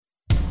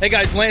Hey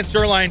guys, Lance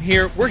Zerline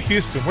here. We're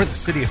Houston. We're the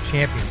city of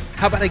champions.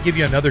 How about I give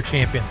you another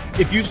champion?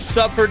 If you've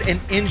suffered an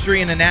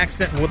injury in an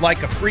accident and would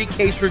like a free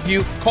case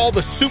review, call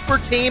the super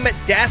team at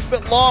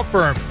Daspit Law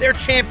Firm. They're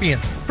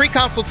champions. Free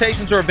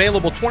consultations are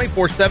available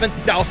 24/7.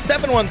 Dial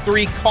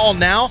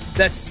 713-CALL-NOW.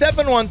 That's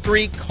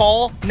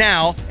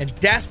 713-CALL-NOW and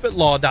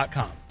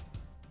DaspitLaw.com.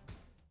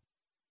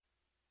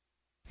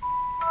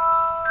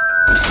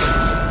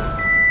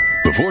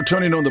 Before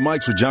turning on the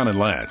mics for John and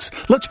Lance,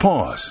 let's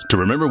pause to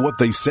remember what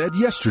they said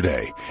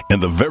yesterday in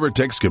the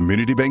Veritex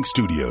Community Bank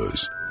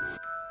Studios.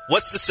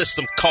 What's the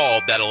system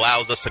called that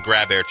allows us to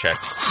grab air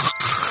checks?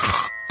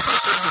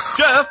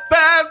 Jeff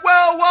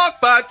Bagwell walked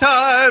 5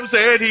 times,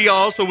 and he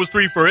also was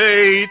 3 for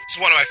 8. It's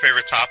one of my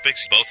favorite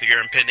topics. Both of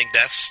your impending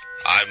deaths.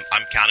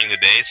 I'm counting the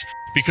days.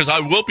 Because I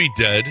will be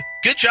dead.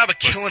 Good job of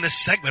killing this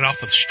segment off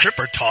with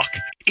stripper talk.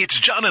 It's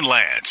John and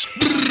Lance.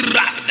 All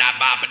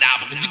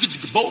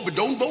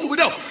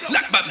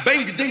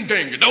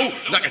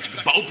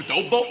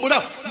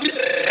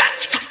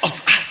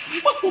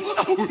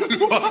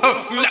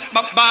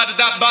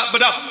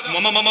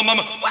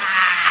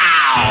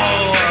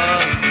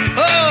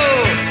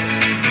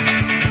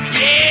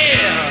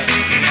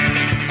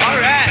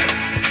right.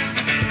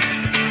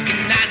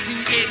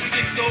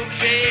 1986,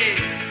 okay.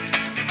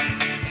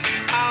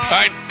 All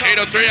right,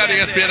 803 on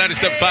ESPN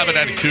 97.5 and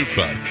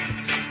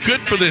 92.5.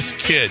 Good for this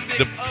kid.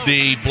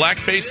 The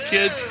blackface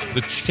kid,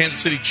 the Kansas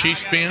City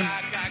Chiefs fan,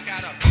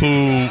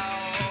 who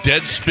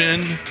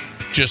Deadspin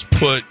just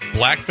put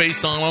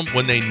blackface on him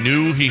when they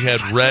knew he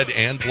had red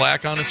and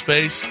black on his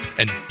face,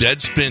 and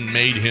Deadspin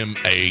made him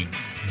a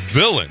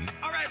villain,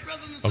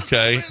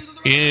 okay,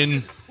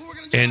 and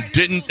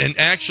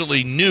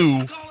actually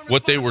knew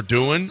what they were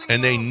doing,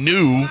 and they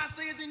knew.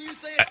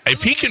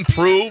 If he can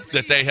prove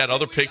that they had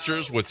other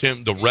pictures with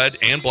him, the red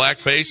and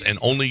blackface, and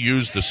only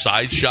used the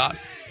side shot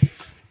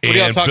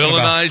and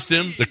villainized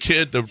him, the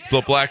kid, the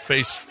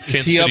blackface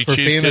Kansas City Chiefs kid. Is he up for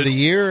Fan of the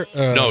Year?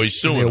 No, he's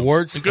suing the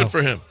awards. Good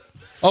for him.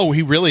 Oh,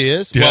 he really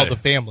is? Yeah. Well, the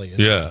family is.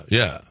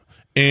 Yeah.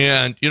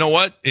 And you know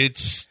what?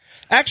 It's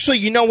actually,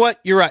 you know what?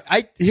 You're right.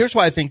 Here's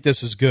why I think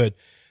this is good.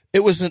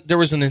 There was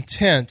an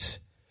intent.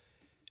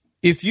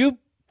 If you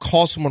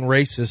call someone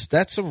racist,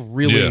 that's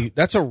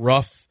a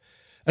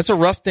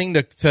rough thing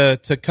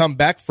to come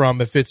back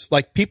from. If it's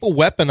like people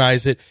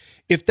weaponize it,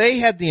 if they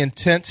had the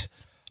intent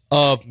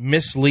of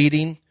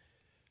misleading,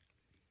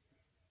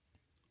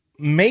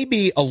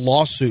 maybe a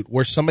lawsuit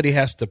where somebody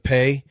has to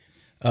pay,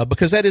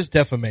 because that is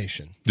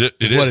defamation. It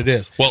is what it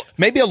is. Well,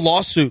 maybe a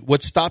lawsuit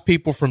would stop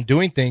people from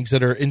doing things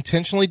that are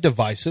intentionally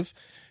divisive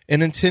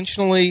and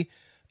intentionally,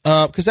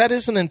 because that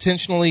is an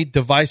intentionally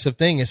divisive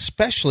thing,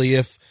 especially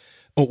if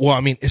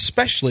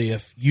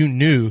you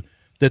knew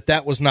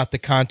that was not the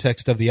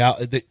context of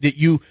that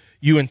you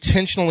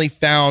intentionally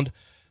found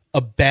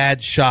a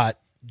bad shot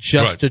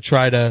just to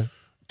try to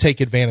take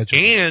advantage of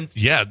it. And,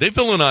 yeah, they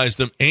villainized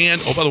him.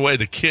 And, oh, by the way,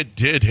 the kid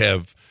did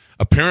have –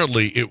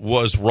 apparently it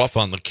was rough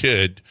on the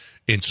kid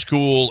in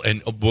school.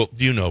 And, well,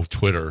 you know,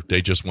 Twitter,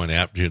 they just went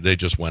after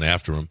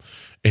him.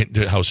 And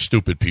how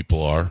stupid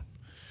people are.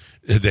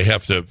 They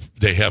have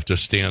to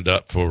stand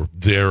up for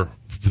their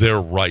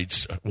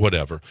rights,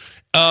 whatever.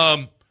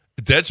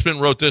 Deadspin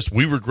wrote this.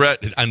 We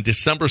regret on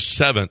December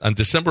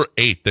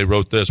 8th, they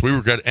wrote this. We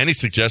regret any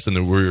suggestion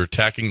that we were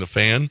attacking the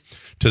fan.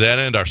 To that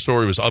end, our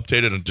story was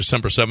updated on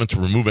December 7th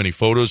to remove any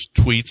photos,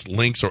 tweets,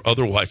 links, or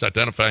otherwise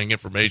identifying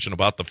information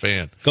about the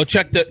fan. Go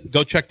check the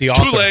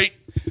author. Too late.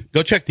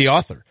 Go check the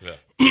author. Yeah.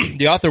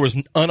 The author was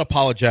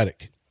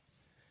unapologetic.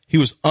 He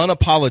was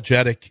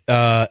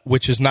unapologetic,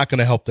 which is not going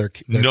to help their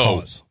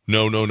cause.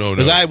 No.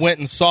 Because I went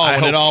and saw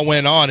when it all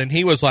went on, and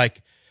he was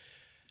like,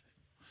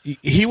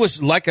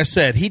 like I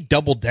said, he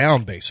doubled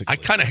down basically. I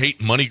kind of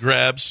hate money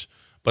grabs,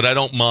 but I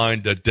don't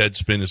mind that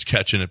Deadspin is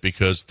catching it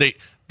because they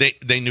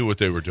knew what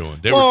they were doing.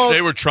 They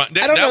were trying.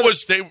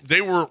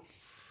 They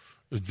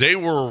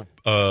were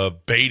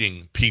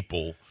baiting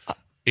people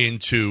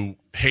into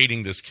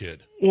hating this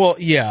kid. Well,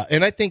 yeah,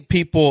 and I think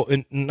people,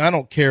 and I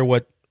don't care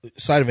what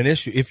side of an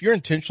issue. If you're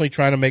intentionally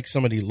trying to make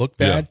somebody look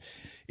bad,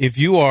 if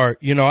you are,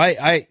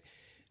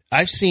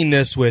 I've seen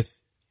this with,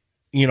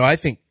 I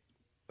think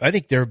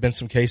there have been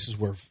some cases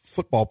where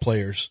football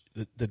players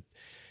that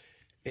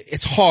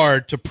it's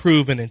hard to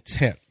prove an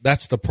intent.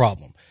 That's the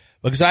problem.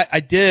 Because I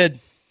did,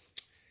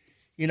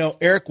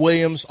 Eric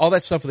Williams, all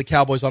that stuff with the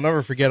Cowboys. I'll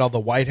never forget all the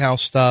White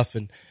House stuff,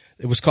 and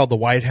it was called the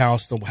White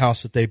House, the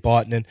house that they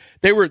bought. And then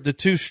they were the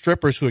 2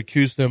 strippers who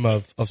accused them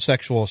of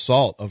sexual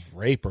assault, of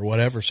rape or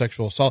whatever,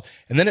 sexual assault.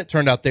 And then it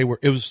turned out they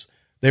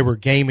were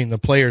gaming the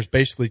players,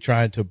 basically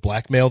trying to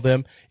blackmail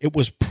them. It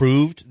was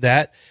proved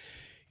that.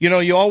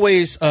 You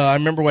always. I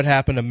remember what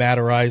happened to Matt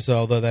Ariza,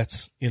 although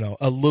that's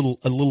a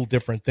little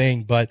different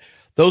thing. But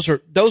those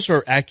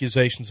are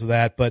accusations of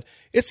that. But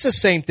it's the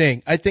same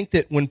thing. I think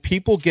that when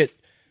people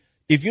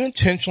if you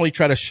intentionally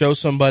try to show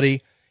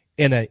somebody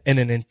in an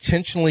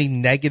intentionally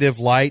negative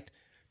light,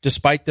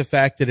 despite the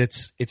fact that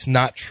it's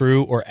not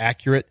true or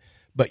accurate,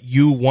 but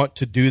you want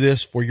to do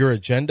this for your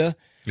agenda,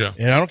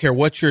 and I don't care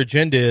what your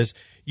agenda is,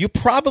 you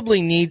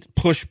probably need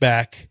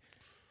pushback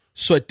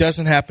so it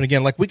doesn't happen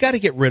again. Like, we got to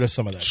get rid of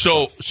some of that.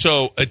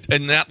 So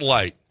in that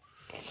light,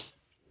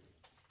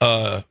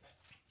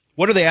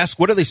 what do they ask?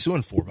 What are they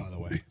suing for, by the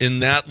way? In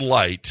that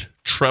light,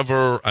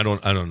 Trevor, I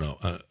don't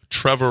know.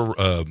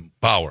 Trevor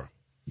Bauer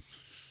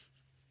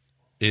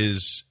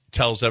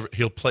tells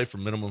he'll play for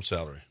minimum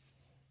salary.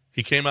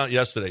 He came out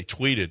yesterday,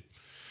 tweeted,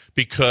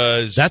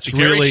 because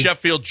Gary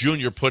Sheffield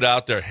Jr. put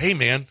out there, hey,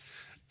 man,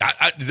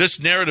 this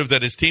narrative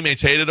that his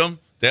teammates hated him,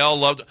 they all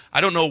loved him.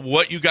 I don't know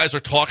what you guys are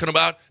talking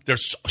about.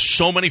 There's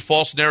so many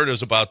false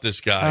narratives about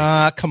this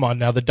guy. Come on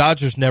now. The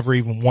Dodgers never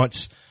even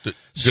once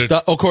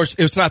of course,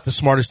 it's not the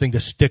smartest thing to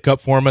stick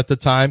up for him at the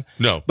time.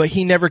 No. But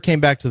he never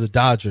came back to the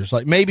Dodgers.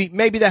 Like, maybe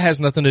that has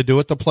nothing to do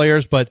with the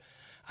players, but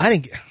I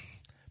didn't.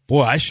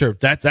 Boy,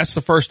 that's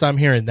the first I'm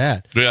hearing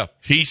that. Yeah.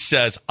 He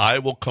says, I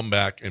will come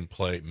back and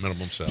play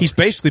minimum salary. He's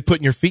basically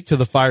putting your feet to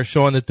the fire,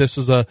 showing that this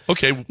is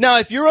okay. Now,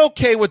 if you're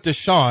okay with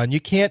Deshaun, you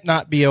can't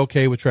not be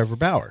okay with Trevor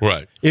Bauer.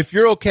 Right. If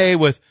you're okay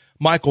with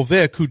Michael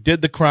Vick, who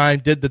did the crime,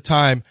 did the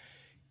time,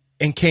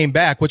 and came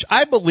back, which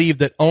I believe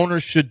that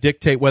owners should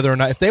dictate whether or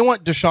not, if they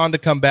want Deshaun to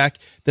come back,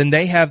 then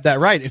they have that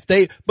right.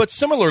 But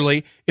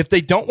similarly, if they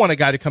don't want a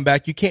guy to come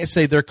back, you can't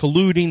say they're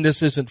colluding,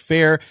 this isn't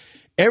fair.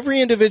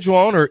 Every individual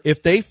owner,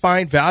 if they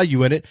find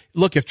value in it,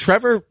 look, if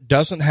Trevor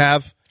doesn't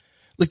have,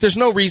 like, there's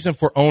no reason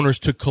for owners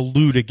to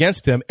collude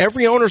against him.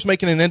 Every owner's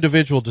making an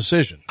individual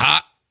decision.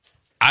 I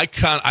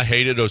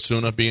hated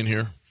Osuna being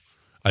here.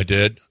 I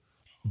did.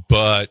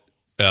 But,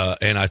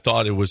 and I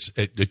thought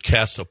it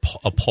cast a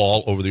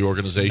pall over the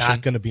organization.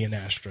 Not going to be an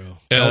Astro.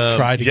 They'll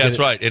try to get that's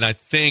right. And I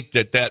think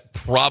that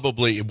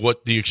probably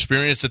what the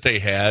experience that they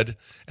had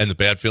and the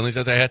bad feelings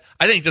that they had,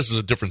 I think this is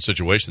a different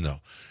situation,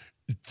 though.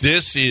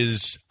 This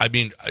is,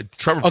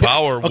 Trevor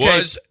Bauer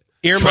was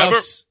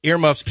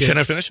earmuffs. Kids. Can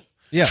I finish?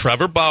 Yeah.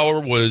 Trevor Bauer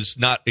was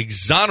not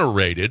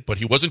exonerated, but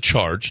he wasn't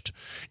charged.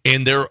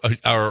 And there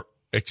are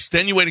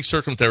extenuating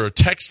circumstances. There are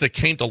texts that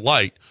came to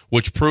light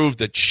which proved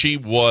that she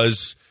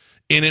was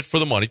in it for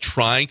the money,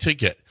 trying to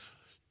get.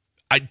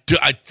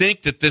 I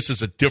think that this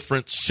is a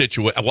different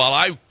situation. While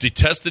I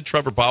detested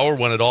Trevor Bauer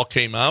when it all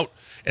came out,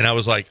 and I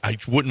was like, I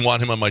wouldn't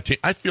want him on my team,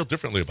 I feel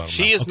differently about him.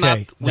 She is not.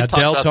 We talked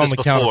about this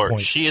before.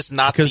 She is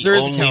not the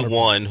only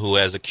one who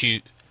has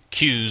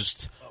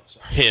accused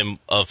him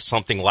of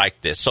something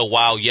like this. So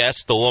while,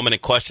 yes, the woman in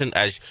question,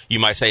 as you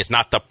might say, is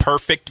not the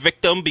perfect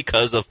victim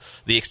because of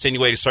the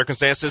extenuating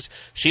circumstances,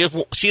 she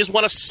is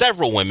one of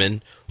several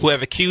women who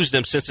have accused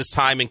him since his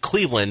time in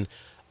Cleveland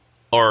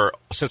or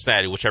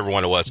Cincinnati, whichever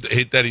one it was, of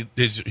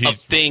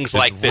things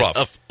like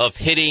this, of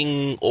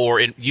hitting or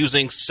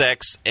using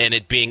sex and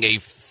it being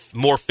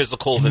more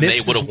physical than they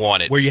would have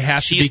wanted. Where you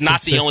have She's to be not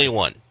consistent. the only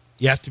one.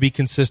 You have to be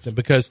consistent,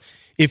 because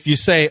if you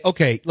say,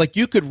 okay, like,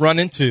 you could run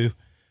into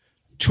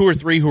 2 or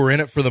 3 who are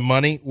in it for the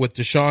money with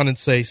Deshaun and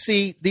say,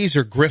 see, these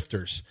are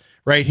grifters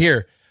right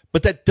here.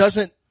 But that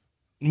doesn't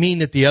mean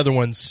that the other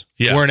ones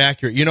weren't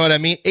accurate. You know what I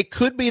mean? It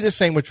could be the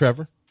same with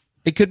Trevor.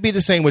 It could be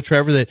the same with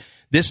Trevor, that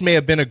this may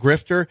have been a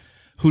grifter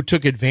who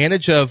took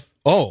advantage of,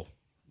 oh,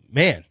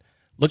 man,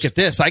 look at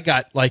this.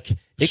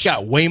 It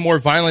got way more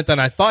violent than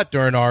I thought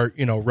during our,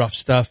 rough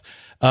stuff.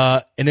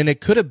 And then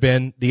it could have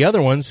been the other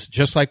ones,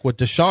 just like with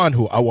Deshaun,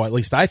 who, well, at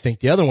least I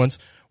think the other ones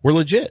were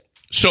legit.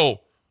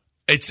 So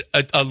it's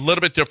a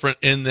little bit different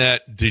in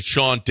that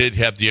Deshaun did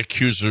have the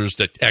accusers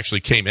that actually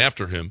came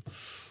after him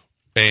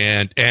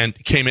and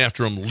came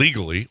after him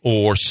legally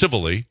or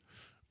civilly,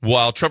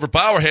 while Trevor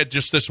Bauer had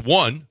just this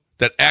one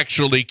that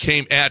actually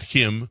came at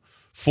him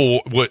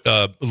for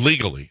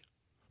legally,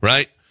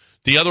 right?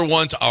 The other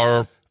ones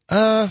are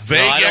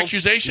vague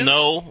accusations?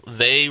 No,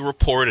 they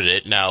reported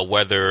it. Now,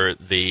 whether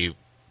the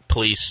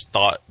police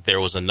thought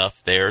there was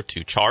enough there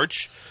to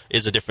charge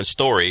is a different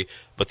story.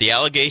 But the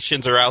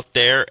allegations are out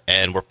there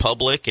and were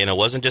public, and it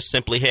wasn't just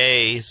simply,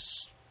 hey,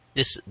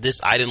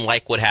 this I didn't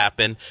like what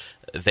happened.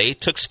 They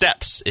took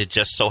steps. It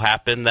just so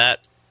happened that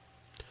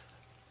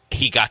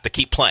he got to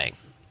keep playing.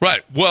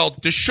 Right. Well,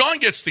 Deshaun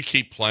gets to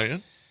keep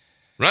playing,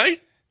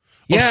 right?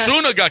 Yeah.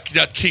 Osuna got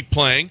to keep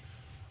playing.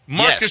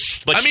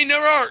 Marcus,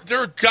 yes, there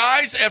are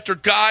guys after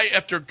guy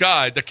after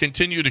guy that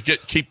continue to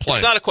keep playing.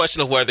 It's not a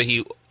question of whether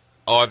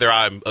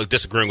I'm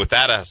disagreeing with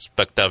that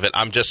aspect of it.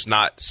 I'm just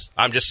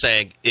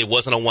saying it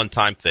wasn't a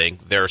one-time thing.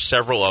 There are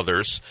several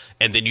others,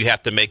 and then you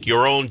have to make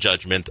your own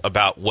judgment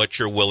about what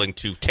you're willing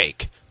to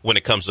take when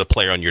it comes to a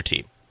player on your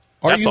team.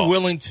 Are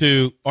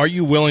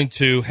you willing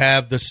to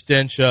have the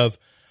stench of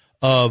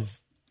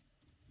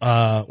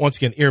once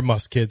again,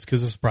 earmuffs, kids, because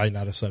this is probably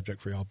not a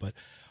subject for y'all, but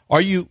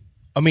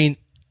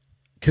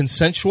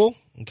consensual,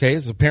 okay,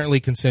 it's apparently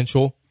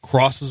consensual,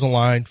 crosses a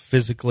line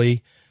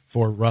physically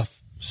for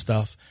rough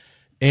stuff.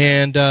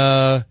 And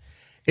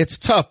it's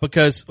tough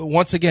because,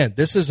 once again,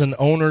 this is an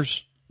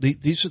owner's –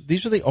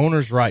 these are the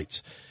owner's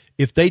rights.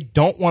 If they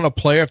don't want a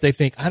player, if they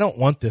think, I don't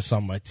want this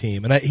on my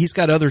team, and he's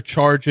got other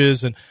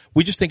charges, and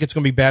we just think it's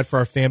going to be bad for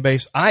our fan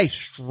base, I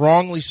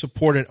strongly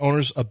support an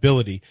owner's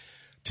ability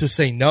to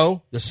say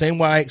no, the same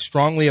way I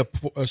strongly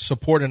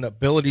support an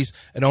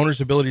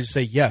owner's ability to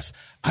say yes.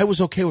 I was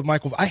okay with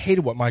Michael. I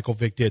hated what Michael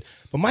Vick did,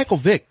 but Michael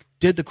Vick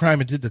did the crime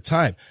and did the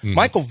time.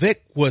 Michael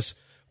Vick was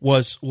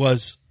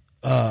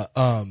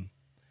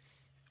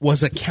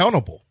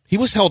accountable. He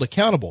was held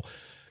accountable.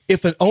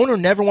 If an owner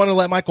never wanted to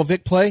let Michael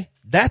Vick play,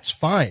 that's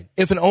fine.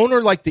 If an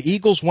owner like the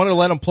Eagles wanted to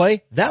let him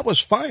play, that was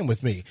fine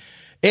with me.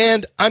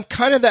 And I'm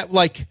kind of that,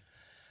 like,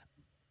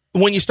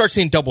 when you start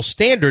seeing double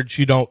standards,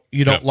 you don't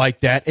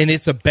like that. And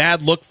it's a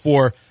bad look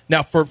for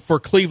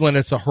Cleveland.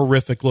 It's a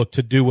horrific look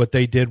to do what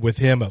they did with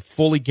him, a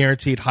fully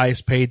guaranteed,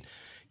 highest paid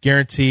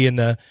guarantee, and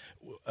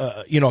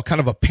kind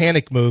of a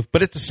panic move.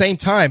 But at the same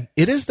time,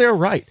 it is their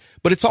right.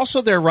 But it's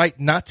also their right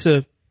not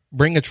to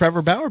bring a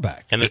Trevor Bauer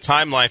back. And the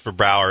timeline for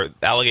Bauer,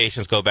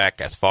 allegations go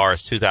back as far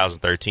as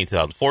 2013,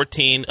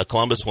 2014. A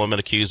Columbus woman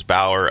accused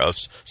Bauer of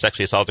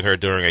sexually assaulting her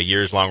during a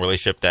years-long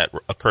relationship that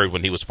occurred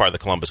when he was part of the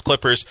Columbus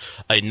Clippers.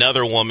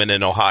 Another woman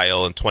in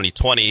Ohio in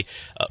 2020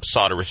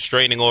 sought a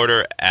restraining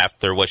order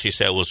after what she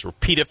said was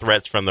repeated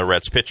threats from the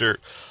Reds pitcher.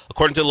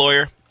 According to the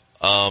lawyer,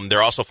 there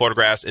are also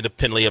photographs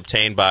independently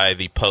obtained by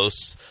the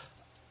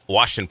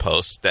Washington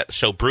Post that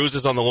show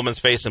bruises on the woman's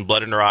face and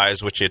blood in her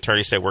eyes, which the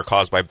attorney said were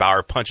caused by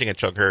Bauer punching and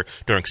choking her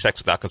during sex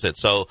without consent.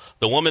 So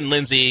the woman,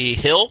 Lindsay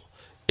Hill,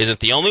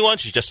 isn't the only one.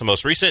 She's just the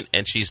most recent,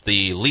 and she's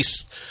the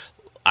least,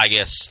 I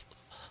guess,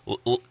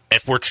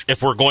 if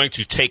we're going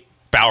to take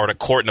Bauer to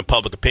court in the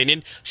public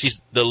opinion,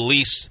 she's the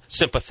least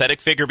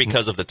sympathetic figure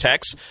because of the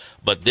text.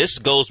 But this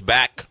goes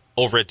back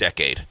over a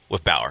decade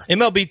with Bauer.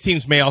 MLB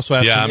teams may also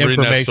have some information.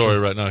 I'm reading that story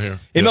right now here.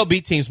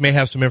 MLB teams may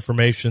have some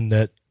information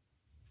that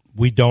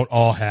we don't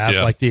all have,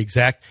 like the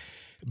exact,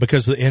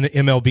 because of the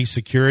MLB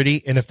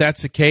security. And if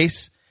that's the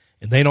case,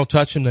 and they don't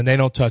touch him, then they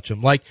don't touch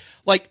him. Like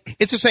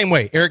it's the same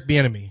way. Eric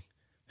Bieniemy,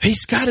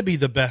 he's got to be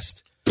the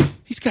best.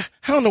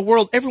 How in the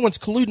world everyone's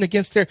colluding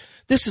against there?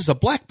 This is a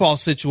blackball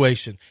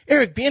situation.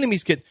 Eric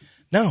Bieniemy's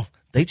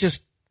they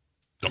just.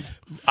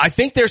 I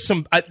think there's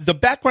some the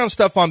background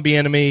stuff on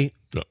Bieniemy.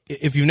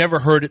 If you've never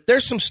heard it,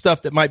 there's some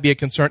stuff that might be a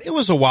concern. It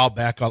was a while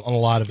back on a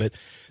lot of it.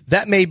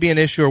 That may be an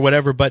issue or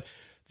whatever, but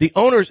the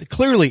owners,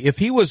 clearly, if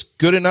he was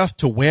good enough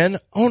to win,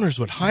 owners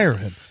would hire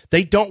him.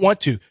 They don't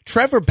want to.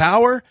 Trevor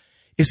Bauer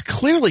is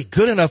clearly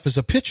good enough as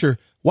a pitcher.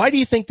 Why do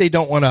you think they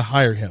don't want to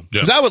hire him?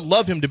 Because I would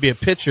love him to be a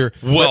pitcher,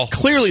 but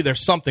clearly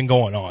there's something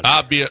going on.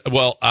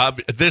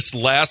 This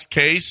last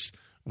case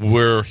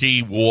where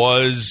he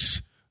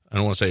was, I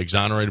don't want to say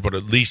exonerated, but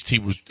at least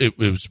it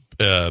was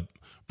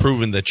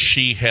proven that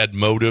she had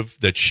motive,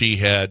 that she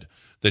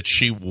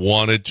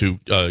wanted to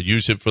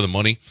use him for the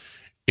money.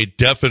 It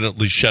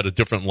definitely shed a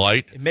different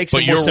light. It makes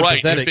it more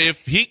sympathetic. Right.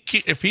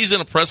 If he's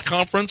in a press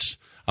conference,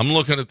 I'm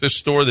looking at this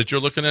story that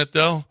you're looking at,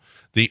 Del.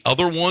 The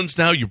other ones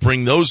now, you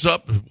bring those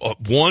up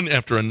one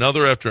after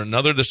another after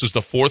another. This is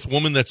the fourth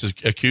woman that's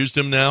accused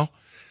him now.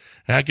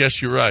 I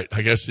guess you're right.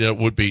 I guess that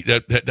would be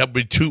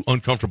too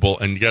uncomfortable.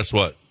 And guess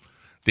what?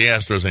 The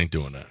Astros ain't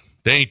doing that.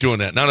 They ain't doing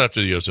that. Not after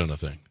the Ozuna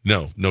thing.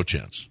 No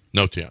chance.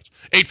 No chance.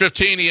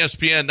 8:15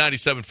 ESPN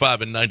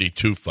 97.5 and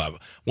 92.5.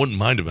 Wouldn't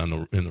mind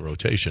him in the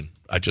rotation.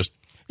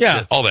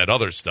 All that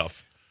other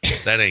stuff,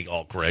 that ain't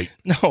all great.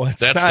 No,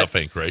 that stuff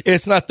ain't great.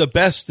 It's not the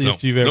best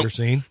that you've ever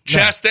seen.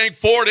 Chastang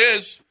Ford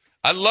is.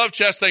 I love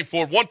Chastang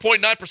Ford.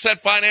 1.9%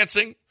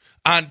 financing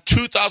on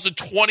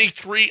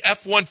 2023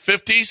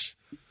 F-150s.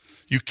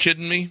 You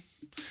kidding me?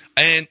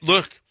 And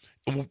look,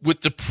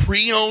 with the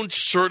pre-owned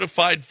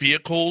certified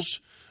vehicles,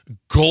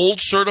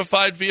 gold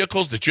certified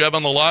vehicles that you have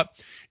on the lot,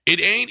 it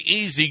ain't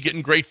easy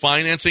getting great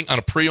financing on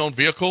a pre-owned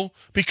vehicle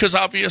because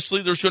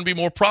obviously there's going to be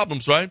more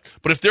problems, right?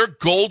 But if they're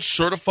gold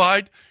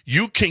certified,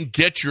 you can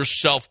get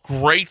yourself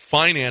great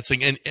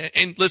financing. And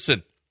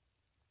listen,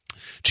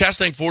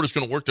 Chastang Ford is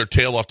going to work their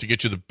tail off to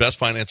get you the best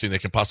financing they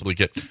can possibly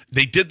get.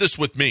 They did this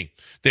with me.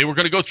 They were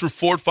going to go through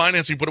Ford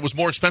financing, but it was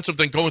more expensive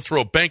than going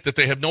through a bank that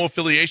they have no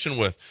affiliation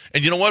with.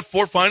 And you know what?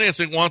 Ford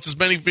financing wants as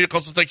many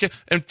vehicles as they can.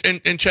 And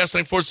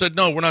Chastang Ford said,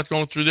 no, we're not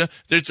going through that.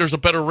 There's a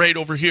better rate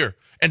over here.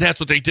 And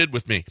that's what they did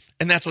with me.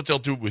 And that's what they'll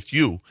do with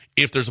you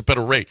if there's a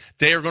better rate.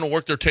 They are going to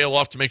work their tail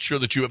off to make sure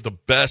that you have the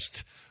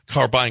best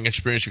car buying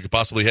experience you could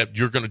possibly have.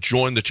 You're going to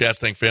join the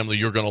Chastang family.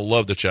 You're going to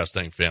love the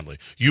Chastang family.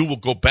 You will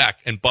go back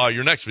and buy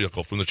your next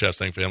vehicle from the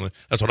Chastang family.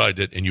 That's what I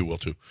did, and you will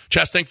too.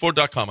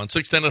 ChastangFord.com on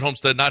 610 at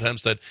Homestead, not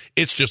Hempstead.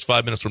 It's just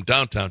 5 minutes from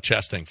downtown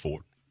Chastang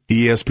Ford.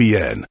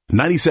 ESPN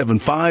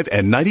 97.5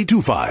 and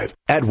 92.5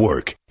 at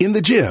work, in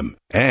the gym,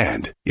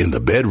 and in the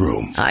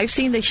bedroom. I've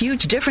seen the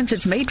huge difference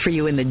it's made for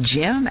you in the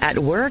gym, at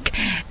work,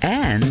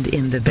 and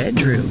in the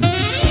bedroom.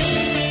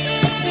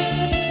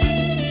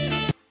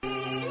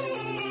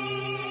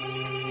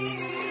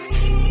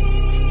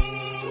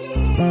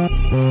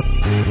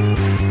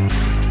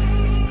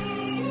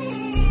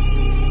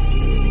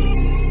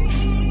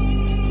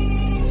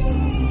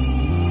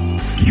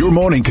 Your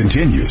morning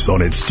continues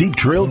on its steep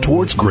trail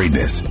towards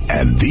greatness.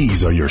 And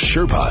these are your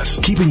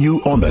Sherpas, keeping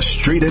you on the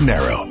straight and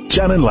narrow.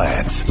 John and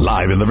Lance,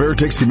 live in the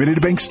Veritex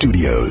Community Bank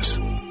Studios.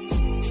 All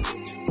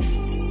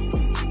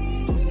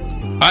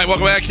right,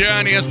 welcome back here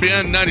on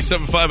ESPN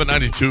 97.5 and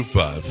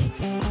 92.5.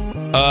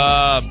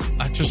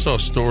 I just saw a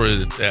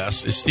story that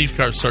asked, is Steve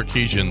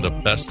Sarkisian the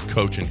best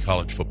coach in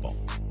college football?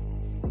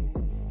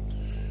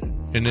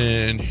 And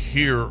then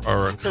here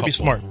are a couple. Kirby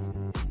Smart.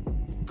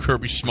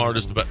 Kirby Smart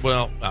is the best.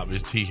 Well,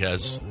 obviously he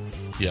has,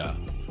 yeah.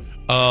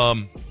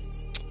 How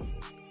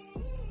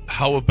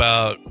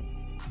about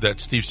that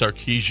Steve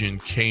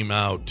Sarkisian came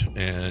out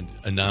and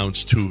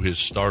announced who his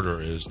starter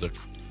is,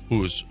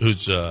 who's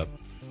his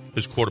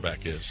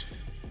quarterback is?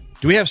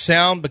 Do we have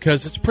sound?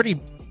 Because it's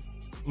pretty.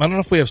 I don't know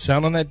if we have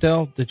sound on that,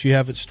 Dell, that you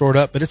have it stored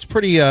up, but it's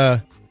pretty.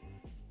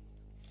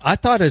 I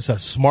thought it's a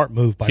smart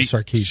move by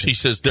Sarkisian. He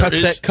says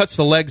cuts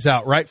the legs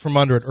out right from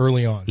under it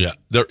early on. Yeah,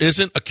 there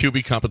isn't a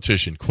QB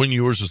competition. Quinn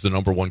Ewers is the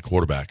number one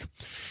quarterback.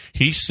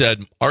 He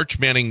said Arch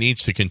Manning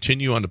needs to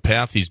continue on the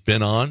path he's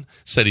been on,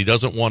 said he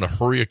doesn't want to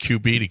hurry a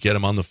QB to get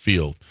him on the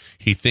field.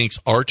 He thinks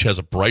Arch has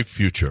a bright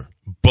future,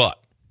 but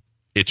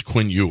it's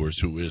Quinn Ewers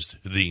who is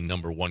the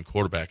number one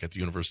quarterback at the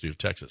University of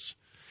Texas.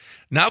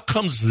 Now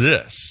comes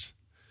this.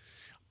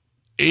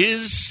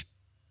 Analysts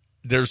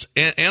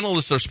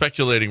are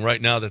speculating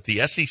right now that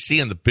the SEC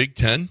and the Big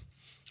Ten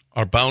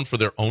are bound for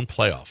their own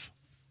playoff.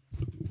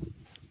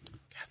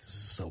 God, this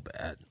is so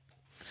bad.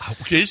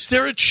 Is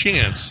there a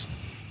chance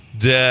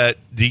that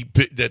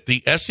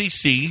the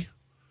SEC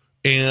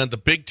and the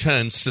Big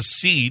Ten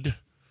secede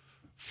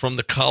from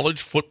the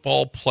college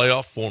football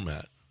playoff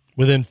format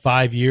within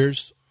 5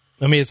 years?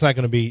 I mean, it's not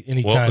going to be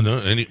any time.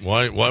 Well, no,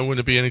 why wouldn't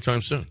it be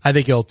anytime soon? I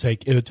think it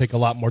would take a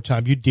lot more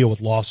time. You deal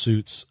with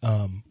lawsuits.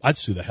 I'd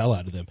sue the hell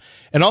out of them.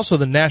 And also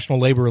the National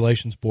Labor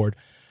Relations Board.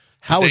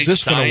 How is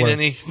this going to work?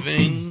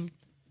 Anything?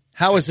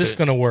 How is this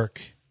going to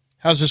work?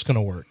 How's this going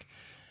to work?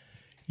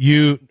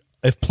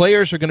 If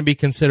players are going to be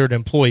considered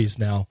employees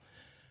now.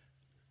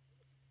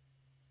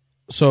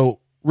 So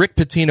Rick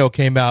Pitino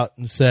came out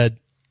and said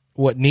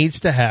what needs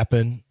to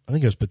happen. I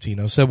think it was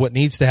Pitino, said what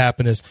needs to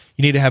happen is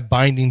you need to have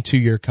binding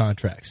 2-year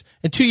contracts.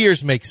 And 2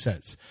 years makes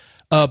sense.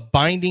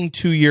 Binding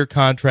 2-year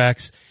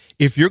contracts,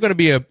 if you're going to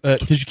be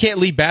because you can't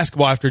leave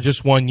basketball after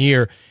just 1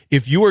 year.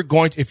 If you're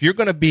going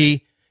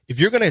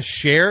to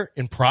share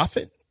in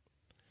profit,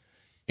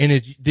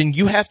 then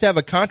you have to have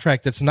a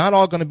contract that's not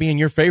all going to be in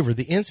your favor.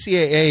 The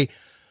NCAA,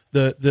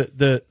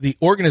 the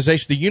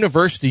organization, the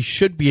university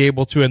should be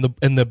able to, and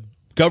the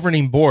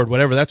governing board,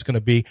 whatever that's going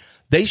to be,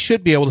 they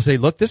should be able to say,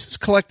 look, this is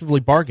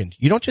collectively bargained.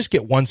 You don't just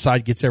get one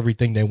side gets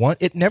everything they want.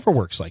 It never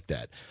works like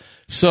that.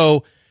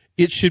 So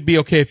it should be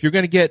okay if you're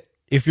going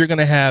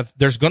to have,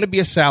 there's going to be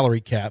a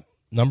salary cap,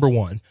 number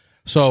one.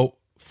 So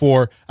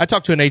I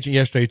talked to an agent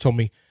yesterday who told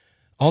me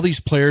all these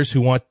players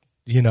who want,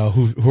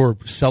 who are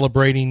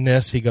celebrating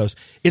this, he goes,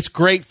 it's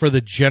great for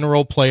the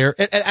general player.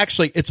 And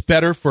actually it's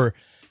better for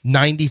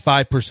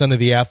 95% of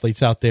the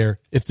athletes out there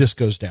if this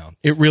goes down.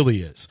 It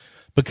really is.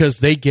 Because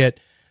they get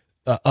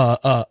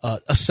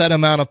a set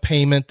amount of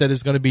payment that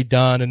is going to be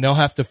done, and they'll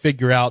have to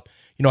figure out,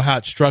 how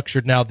it's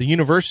structured. Now, the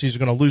universities are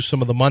going to lose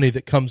some of the money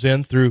that comes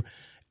in through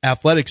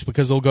athletics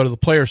because they'll go to the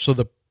players. So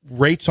the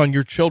rates on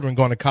your children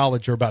going to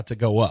college are about to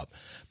go up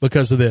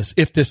because of this.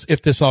 If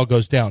this all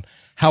goes down,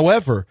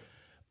 however,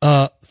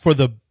 for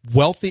the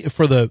wealthy,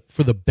 for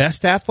the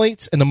best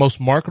athletes and the most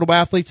marketable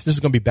athletes, this is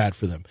going to be bad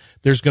for them.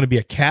 There's going to be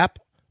a cap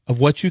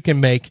of what you can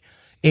make.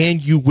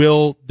 And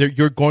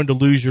you're going to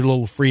lose your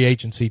little free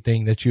agency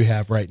thing that you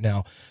have right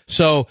now.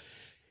 So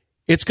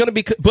it's going to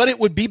be, but it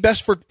would be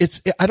best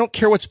I don't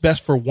care what's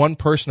best for one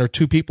person or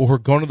two people who are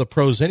going to the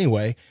pros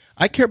anyway.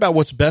 I care about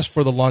what's best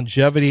for the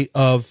longevity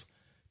of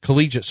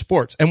collegiate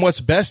sports. And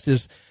what's best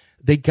is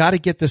they got to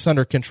get this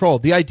under control.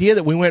 The idea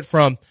that we went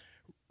from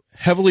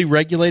heavily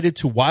regulated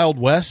to Wild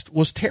West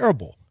was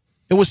terrible.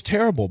 It was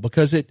terrible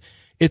because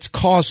it's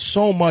caused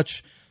so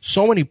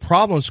many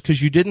problems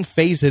because you didn't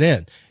phase it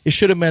in. It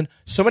should have been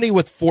somebody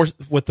with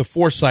the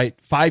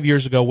foresight 5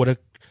 years ago would have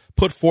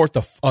put forth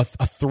a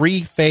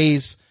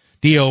 3-phase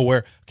deal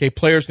where, okay,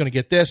 players going to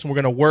get this, and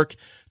we're going to work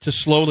to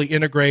slowly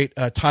integrate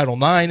Title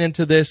IX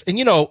into this. And,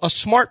 a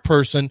smart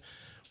person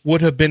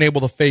would have been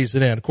able to phase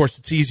it in. Of course,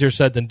 it's easier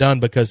said than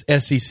done because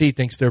SEC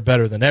thinks they're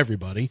better than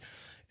everybody.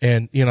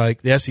 And,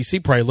 the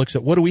SEC probably looks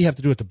at, what do we have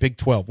to do with the Big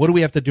 12? What do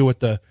we have to do with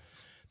the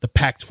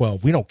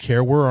Pac-12? We don't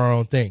care. We're our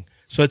own thing.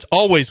 So it's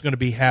always going to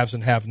be haves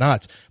and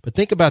have-nots. But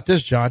think about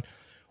this, John.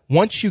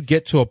 Once you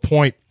get to a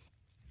point,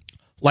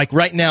 like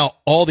right now,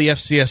 all the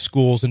FCS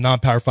schools and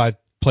non-Power 5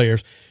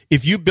 players,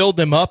 if you build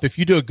them up, if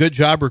you do a good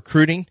job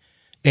recruiting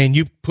and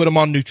you put them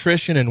on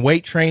nutrition and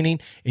weight training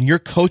and you're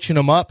coaching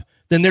them up,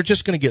 then they're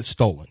just going to get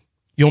stolen.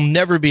 You'll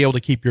never be able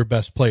to keep your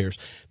best players.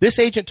 This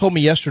agent told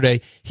me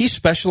yesterday he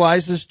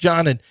specializes,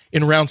 John,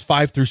 in rounds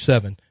 5 through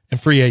 7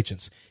 and free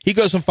agents. He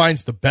goes and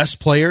finds the best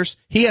players.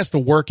 He has to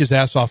work his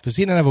ass off because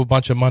he didn't have a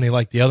bunch of money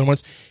like the other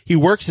ones. He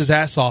works his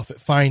ass off at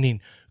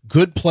finding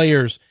good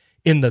players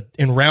in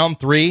round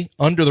 3,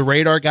 under the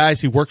radar guys.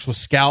 He works with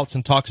scouts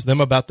and talks to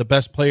them about the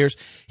best players.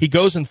 He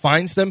goes and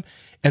finds them,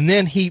 and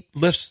then he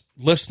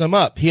lifts them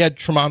up. He had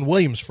Tremont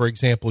Williams, for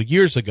example,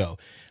 years ago,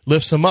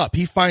 lifts them up.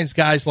 He finds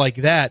guys like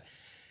that,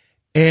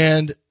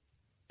 and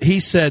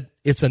he said,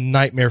 it's a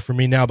nightmare for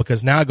me now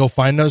because now I go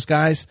find those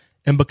guys,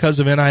 and because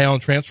of NIL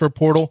and transfer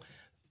portal,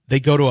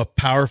 they go to a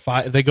Power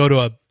 5. They go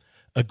to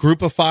a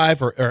group of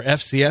 5 or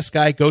FCS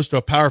guy goes to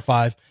a Power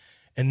 5,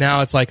 and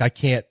now it's like I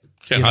can't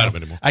Can't hide them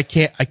anymore. I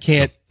can't.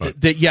 No,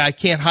 right. I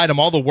can't hide them.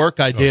 All the work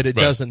I did, it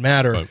doesn't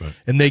matter, right.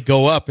 And they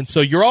go up. And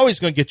so you're always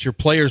going to get your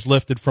players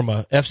lifted from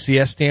a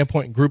FCS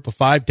standpoint in Group of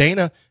 5.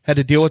 Dana had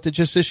to deal with it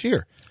just this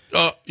year.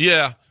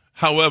 Yeah.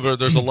 However,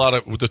 there's a lot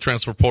of the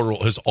transfer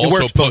portal has also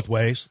it works both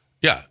ways.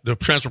 Yeah, the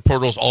transfer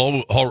portal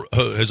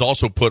has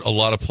also put a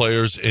lot of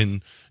players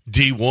in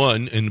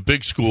D1 in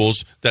big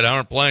schools that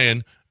aren't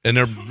playing, and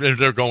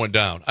they're going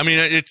down. I mean,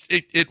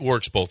 it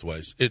works both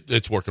ways.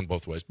 It's working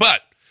both ways.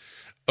 But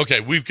okay,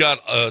 we've got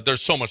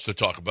there's so much to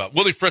talk about.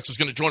 Willie Fritz is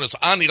going to join us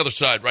on the other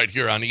side right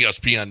here on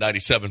ESPN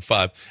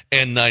 97.5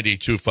 and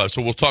 92.5.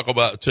 So we'll talk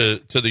about to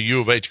the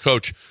U of H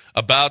coach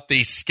about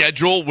the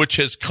schedule which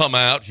has come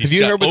out. Have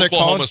you heard what they're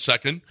calling?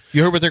 Second.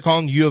 You heard what they're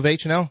calling U of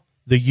H now?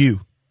 The U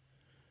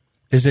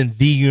is in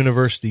the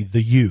university.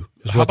 The U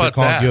is what they're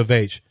calling U of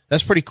H.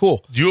 That's pretty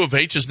cool. U of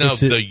H is now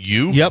the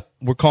U? Yep,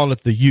 we're calling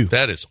it the U.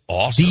 That is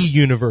awesome. The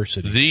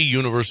University. The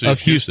University of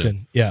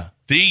Houston. Yeah.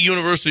 The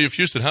University of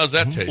Houston. How's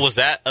that taste? Was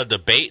that a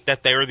debate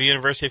that they were the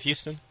University of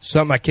Houston?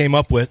 Something I came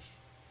up with.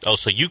 Oh,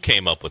 so you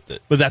came up with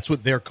it. But that's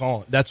what they're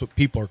calling. That's what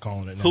people are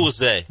calling it now. Who was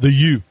they? The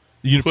U.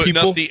 Putting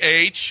up the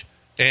H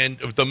and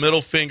the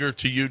middle finger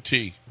to UT.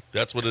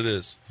 That's what it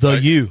is. The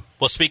U.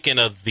 Well, speaking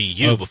of the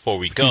U, before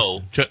we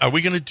go, are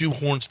we going to do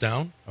horns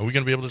down? Are we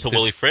going to be able to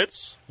Willie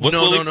Fritz? With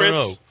Willie Fritz?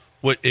 No.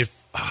 What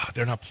if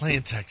they're not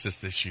playing Texas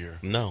this year?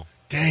 No.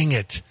 Dang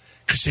it.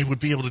 Because they would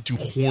be able to do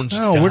horns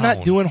down. No, we're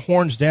not doing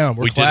horns down.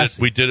 We're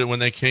classy. We did it when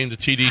they came to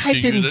TDC. I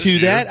didn't do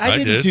that. I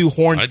didn't do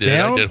horns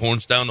down. I did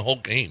horns down the whole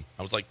game.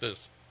 I was like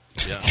this.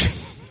 Yeah.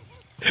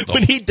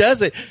 When he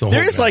does it,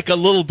 there's like a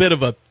little bit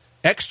of a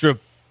extra.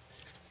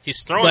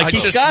 He's throwing. Like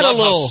he's got a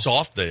little how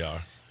soft they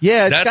are.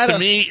 Yeah, that to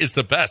me is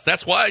the best.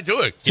 That's why I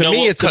do it. To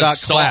me, it's about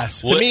class.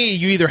 To me,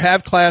 you either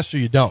have class or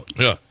you don't.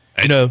 Yeah,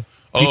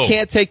 you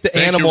can't take the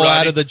animal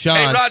out of the John.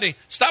 Hey, Rodney,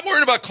 stop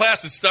worrying about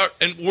class and start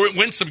and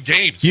win some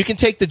games. You can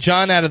take the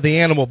John out of the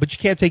animal, but you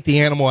can't take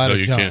the animal out of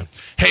John. No, you can't.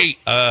 Hey,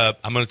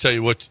 I'm going to tell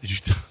you what.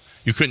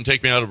 You couldn't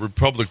take me out of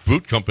Republic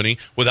Boot Company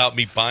without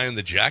me buying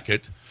the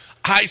jacket.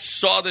 I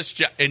saw this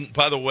jacket, and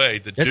by the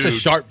way, it's a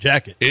sharp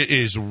jacket. It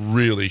is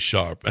really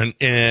sharp,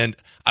 and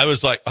I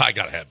was like, I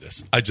gotta have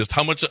this.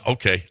 How much?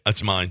 Okay,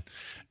 that's mine.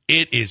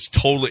 It is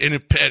totally, and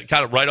it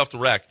got it right off the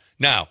rack.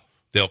 Now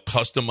they'll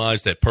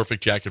customize that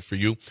perfect jacket for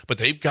you, but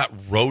they've got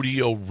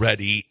rodeo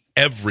ready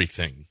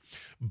everything: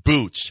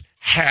 boots,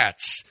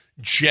 hats,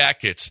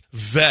 jackets,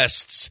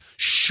 vests,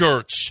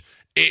 shirts.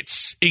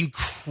 It's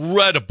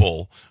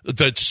incredible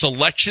the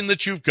selection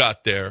that you've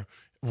got there.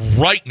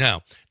 Right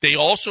now, they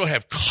also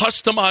have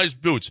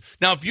customized boots.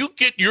 Now, if you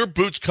get your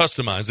boots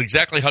customized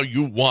exactly how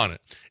you want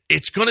it,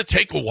 it's going to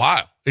take a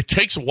while. It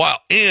takes a while,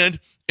 and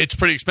it's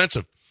pretty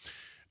expensive.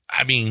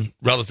 I mean,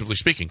 relatively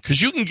speaking,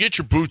 because you can get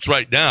your boots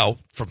right now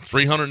from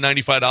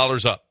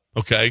 $395 up,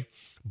 okay?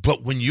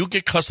 But when you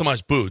get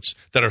customized boots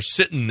that are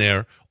sitting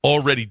there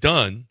already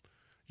done,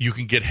 you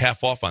can get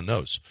half off on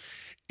those.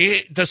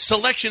 The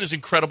selection is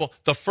incredible.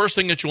 The first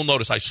thing that you'll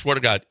notice, I swear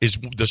to God, is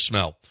the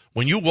smell.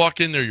 When you walk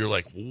in there, you're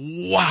like,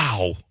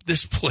 wow,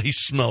 this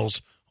place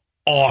smells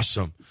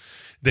awesome.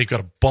 They've got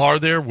a bar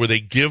there where they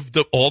give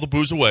all the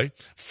booze away.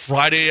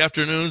 Friday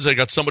afternoons, they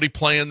got somebody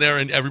playing there,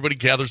 and everybody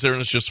gathers there,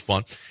 and it's just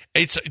fun.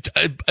 It's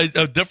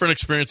a different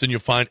experience than you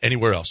find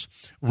anywhere else.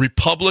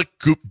 Republic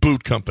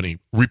Boot Company,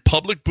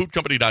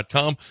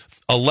 republicbootcompany.com,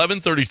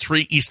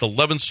 1133 East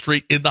 11th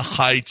Street in the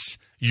Heights.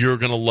 You're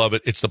going to love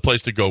it. It's the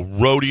place to go.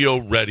 Rodeo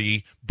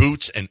ready,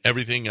 boots and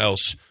everything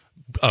else,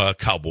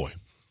 cowboy.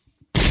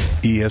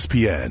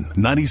 ESPN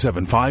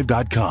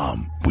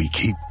 97.5.com. We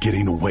keep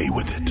getting away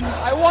with it.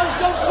 I want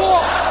some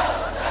ball.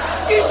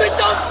 Give me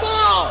the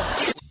ball.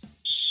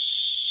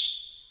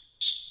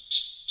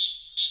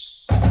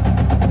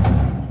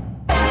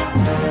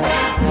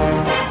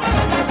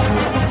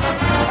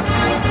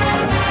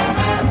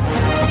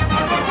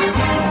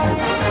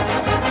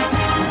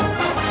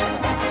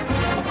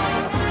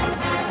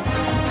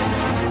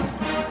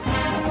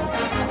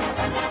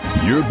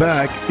 You're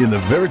back in the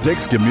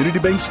Veritex Community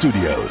Bank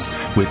Studios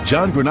with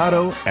John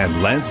Granado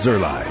and Lance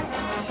Zerline.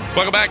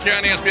 Welcome back here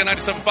on ESPN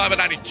 97.5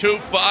 and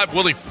 92.5.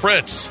 Willie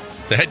Fritz,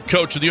 the head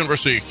coach of the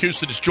University of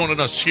Houston, is joining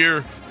us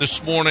here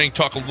this morning.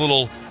 Talk a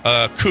little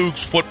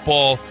Cougs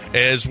football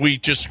as we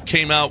just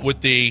came out with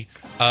the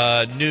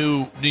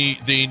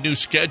new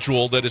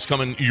schedule that is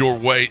coming your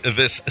way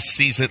this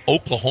season.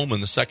 Oklahoma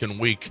in the second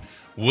week.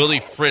 Willie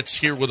Fritz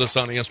here with us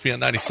on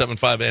ESPN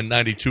 97.5 and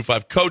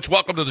 92.5. Coach,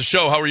 welcome to the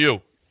show. How are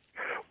you?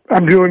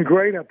 I'm doing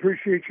great. I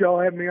appreciate y'all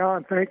having me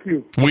on. Thank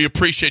you. We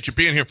appreciate you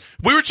being here.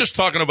 We were just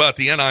talking about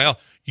the NIL.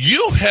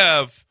 You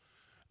have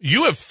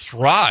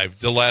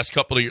thrived the last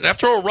couple of years.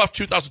 After a rough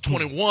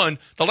 2021,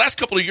 the last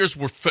couple of years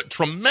were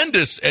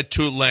tremendous at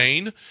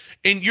Tulane,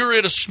 and you're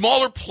at a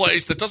smaller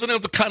place that doesn't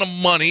have the kind of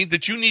money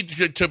that you need to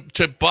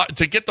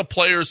get the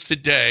players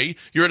today.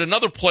 You're at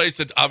another place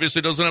that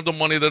obviously doesn't have the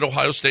money that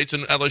Ohio State's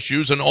and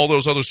LSU's and all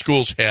those other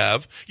schools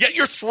have. Yet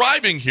you're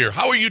thriving here.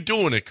 How are you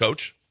doing it,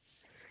 Coach?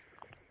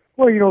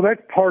 Well,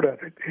 that's part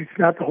of it. It's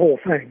not the whole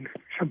thing.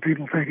 Some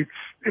people think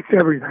it's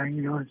everything.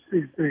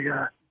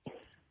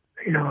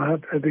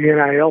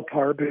 the NIL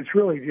part, but it's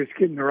really just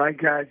getting the right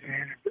guys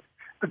in,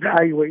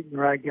 evaluating the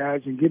right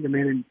guys, and getting them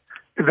in and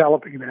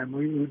developing them.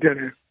 We've done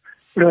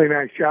a really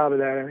nice job of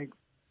that. I think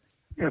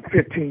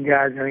 15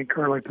 guys,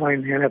 currently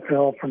playing in the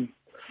NFL from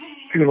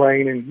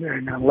Tulane,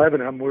 and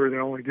 11 of them were the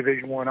only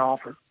Division I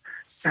offer.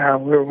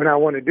 When I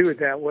want to do it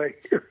that way,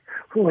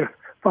 we want to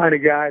find a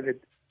guy that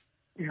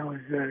is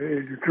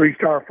a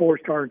 3-star,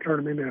 4-star, and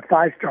turn them into a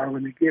 5-star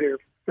when they get here.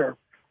 Their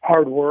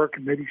hard work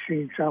and maybe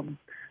seeing something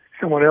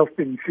someone else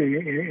didn't see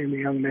in the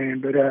young man.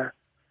 But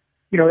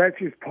that's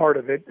just part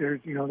of it. There's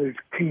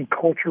team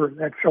culture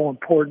that's so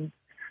important.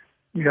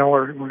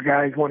 Where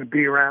guys want to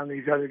be around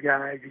these other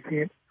guys. You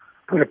can't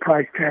put a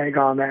price tag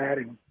on that.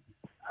 And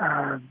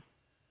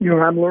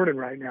I'm learning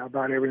right now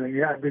about everything.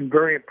 Yeah, I've been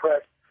very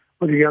impressed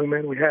with the young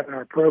men we have in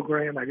our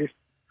program. I just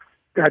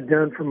got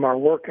done from our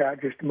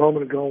workout just a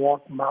moment ago,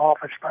 walked in my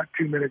office about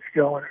 2 minutes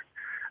ago, and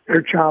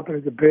they're chomping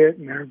at the bit,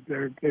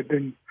 and they've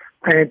been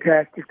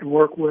fantastic to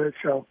work with.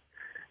 So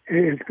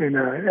it's been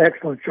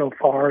excellent so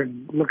far,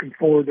 and looking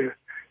forward to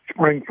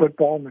spring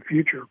football in the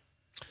future.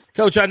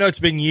 Coach, I know it's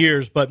been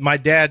years, but my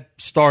dad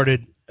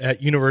started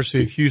at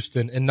University of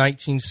Houston in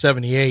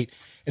 1978,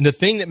 and the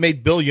thing that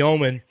made Bill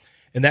Yeoman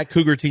and that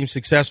Cougar team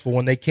successful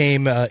when they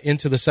came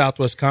into the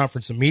Southwest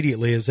Conference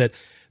immediately is that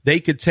they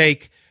could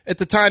take, at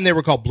the time they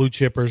were called blue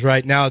chippers,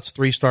 right? Now it's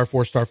 3-star,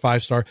 4-star,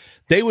 5-star.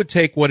 They would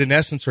take what in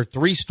essence are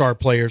 3-star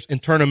players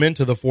and turn them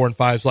into the 4 and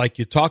 5s like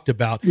you talked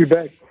about. You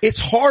bet. It's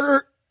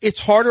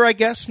harder, I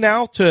guess,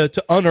 now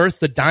to unearth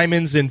the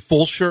diamonds in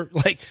Fulshear.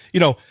 Like,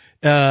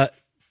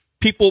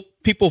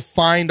 people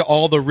find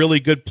all the really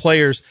good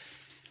players.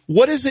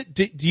 What is it,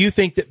 do you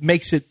think, that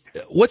makes it,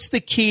 what's the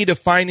key to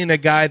finding a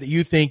guy that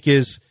you think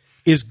is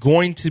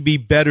going to be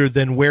better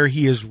than where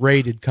he is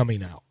rated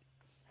coming out?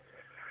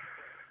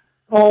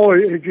 Oh,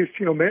 it just,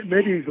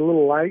 maybe he's a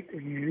little light,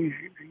 and you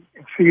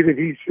can see that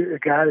he's a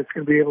guy that's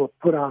going to be able to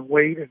put on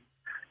weight, and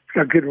he's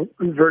got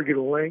very good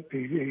length.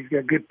 He's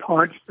got good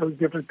punch, those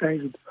different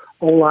things.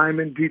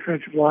 O-lineman,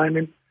 defensive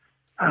lineman.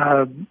 We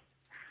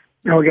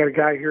got a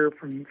guy here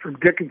from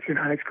Dickinson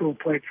High School,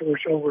 played for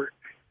us over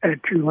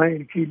at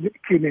Tulane, a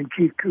kid named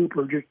Keith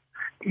Cooper, just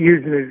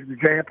using it as an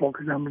example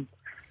because I'm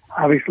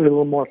obviously a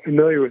little more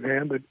familiar with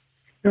him. But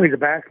he's a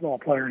basketball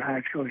player in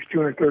high school. He's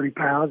 230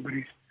 pounds, but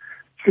he's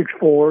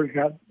 6'4". He's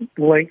got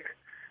length,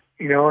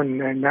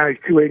 and now he's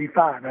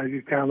 285. I was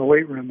just down in the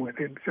weight room with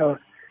him. So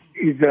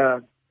he's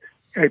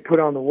he put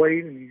on the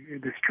weight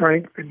and the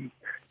strength, and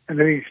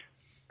then he's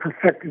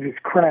perfected his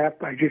craft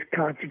by just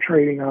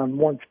concentrating on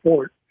one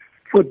sport,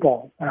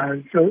 football.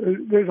 So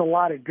there's a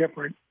lot of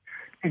different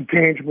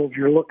intangibles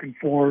you're looking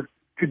for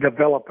to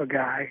develop a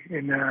guy,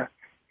 and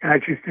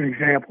that's just an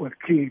example with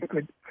Keith.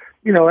 But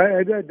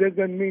that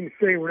doesn't mean to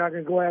say we're not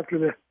going to go after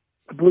the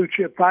blue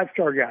chip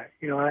 5-star guy.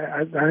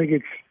 I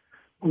think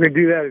we're going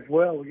to do that as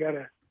well. We got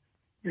to,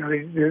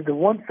 the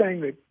one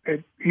thing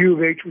that U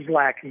of H was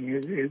lacking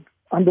is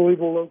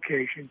unbelievable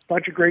location,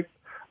 bunch of great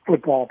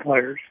football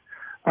players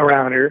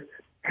around here,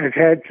 has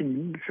had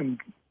some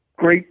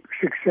great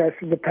success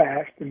in the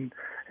past, and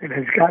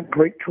has got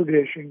great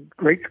tradition,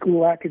 great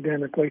school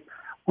academically,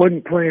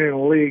 wasn't playing in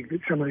a league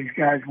that some of these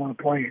guys want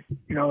to play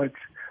in.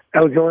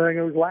 That was the only thing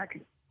that was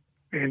lacking.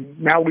 And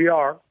now we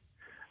are.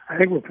 I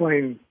think we're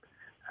playing,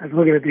 I was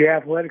looking at the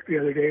Athletics the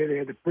other day, they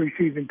had the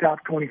preseason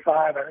top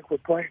 25. I think we're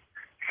playing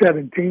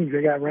 7 teams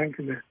that got ranked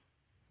in the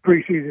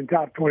preseason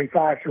top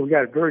 25, so we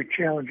got a very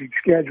challenging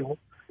schedule.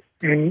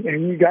 And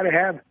you got to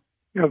have,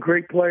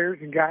 great players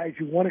and guys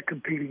who want to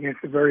compete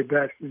against the very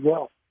best as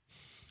well.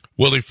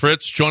 Willie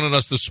Fritz joining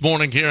us this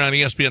morning here on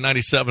ESPN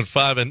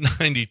 97.5 and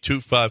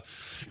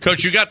 92.5.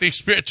 Coach, you got the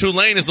experience.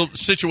 Tulane is a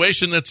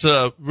situation that's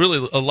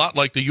really a lot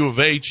like the U of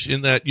H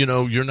in that,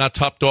 you're not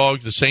top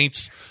dog. The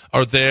Saints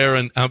are there,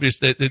 and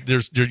obviously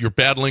you're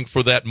battling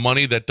for that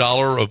money, that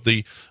dollar of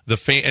the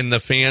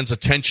fans'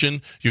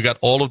 attention. You got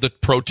all of the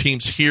pro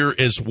teams here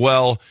as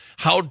well.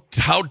 How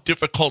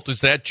difficult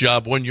is that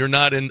job when you're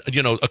not in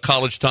a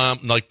college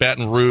town like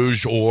Baton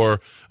Rouge or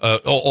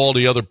all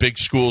the other big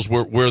schools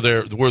where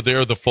they're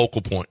the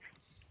focal point?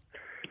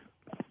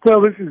 Well,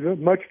 this is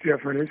much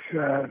different.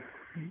 It's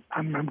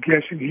I'm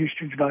guessing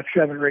Houston's about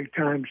 7 or 8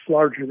 times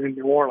larger than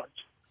New Orleans.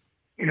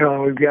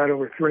 We've got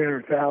over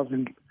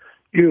 300,000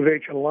 U of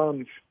H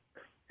alums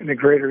in the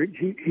greater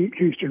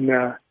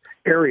Houston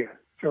area.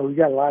 So we've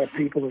got a lot of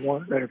people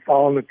that are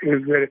following the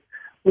team.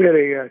 We had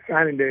a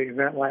signing day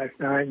event last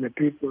night, and the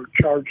people were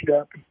charged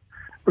up and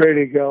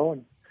ready to go.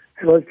 And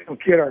let's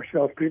don't kid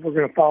ourselves, people are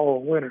going to follow a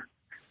winner.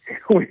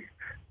 we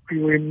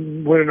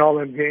winning all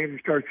them games and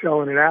start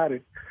selling it out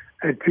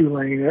at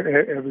Tulane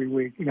every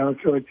week.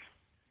 So it's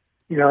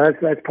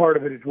that's part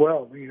of it as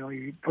well.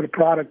 You put a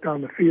product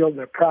on the field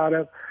they're proud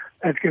of.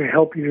 That's going to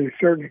help you to a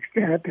certain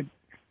extent. And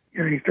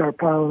you start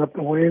piling up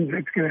the wins.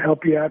 It's going to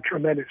help you out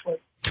tremendously.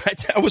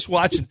 I was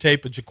watching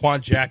tape of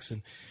Jaquan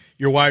Jackson,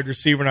 your wide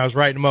receiver, and I was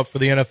writing him up for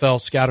the NFL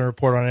scouting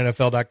report on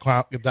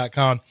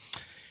NFL.com.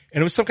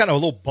 And it was some kind of a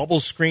little bubble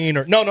screen,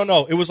 or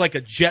no. It was like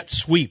a jet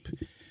sweep.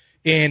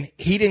 and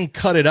he didn't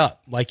cut it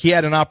up. Like, he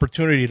had an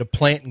opportunity to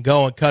plant and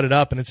go and cut it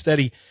up, and instead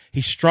he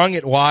strung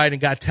it wide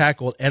and got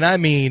tackled. And I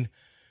mean,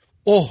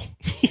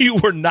 you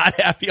were not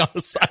happy on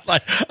the sideline.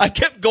 I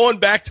kept going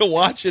back to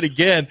watch it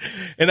again,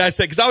 and I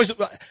said, because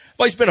I've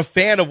always been a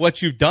fan of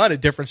what you've done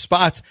at different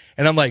spots,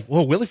 and I'm like,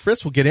 well, Willie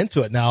Fritz will get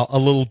into it now a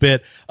little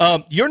bit.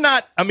 You're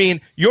not going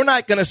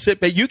to sit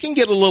back. You can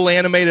get a little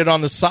animated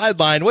on the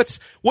sideline. What's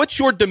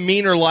your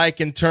demeanor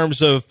like in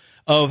terms of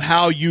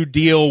how you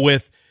deal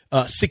with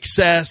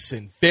success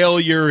and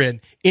failure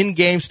and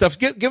in-game stuff?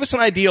 Give us an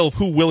idea of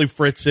who Willie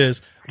Fritz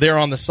is there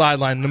on the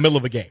sideline in the middle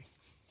of a game.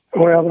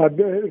 Well, as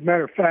a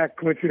matter of fact,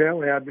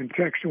 coincidentally, I've been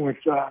texting with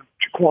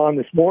Jaquan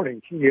this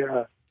morning. They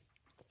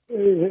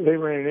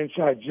ran an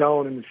inside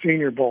zone in the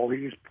Senior Bowl.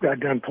 He just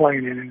got done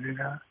playing in it, and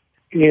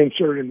he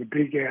inserted in the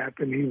B gap,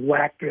 and he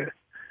whacked a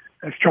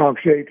strong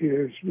safety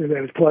that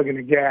was plugging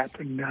the gap,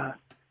 and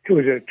it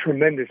was a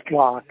tremendous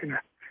block. And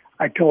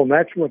I told him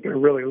that's what they're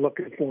really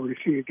looking for, to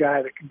see a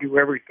guy that can do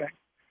everything,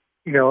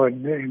 you know.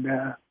 And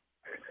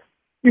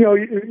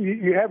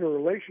you have a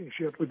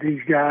relationship with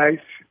these guys,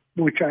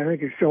 which I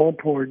think is so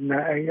important.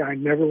 I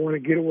never want to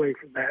get away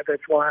from that.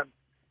 That's why I'm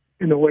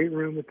in the weight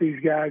room with these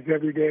guys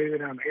every day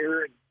that I'm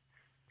here,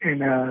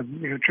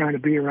 and trying to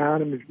be around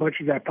them as much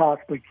as I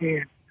possibly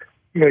can.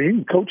 You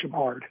can coach them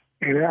hard,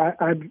 and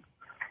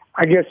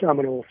I guess I'm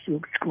an old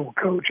school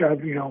coach. I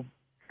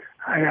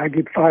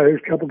get fired.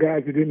 There's a couple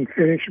guys that didn't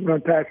finish and run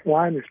past the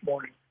line this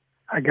morning.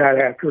 I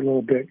got after a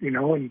little bit, and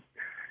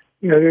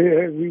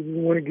we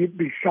want to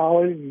be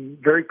solid and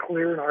very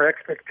clear in our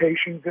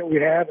expectations that we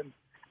have and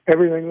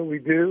everything that we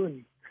do,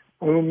 and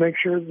we will make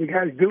sure that the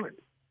guys do it,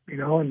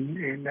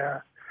 and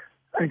I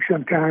think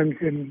sometimes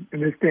in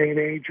this day and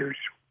age, there's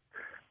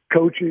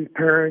coaches,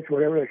 parents,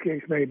 whatever the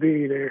case may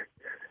be, they're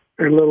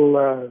a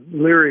little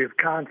leery of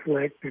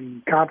conflict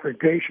and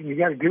confrontation. You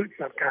got to do it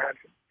sometimes.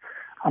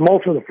 I'm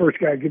also the first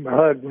guy to give them a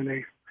hug when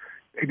they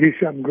do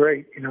something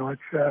great.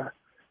 It's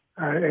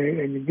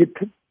and you get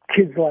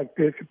kids like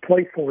this to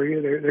play for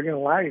you, they're going to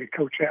allow you to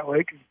coach that way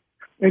because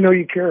they know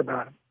you care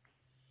about them.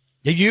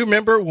 Do you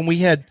remember when we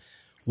had,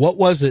 what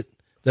was it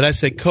that I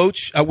said,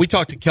 Coach, we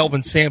talked to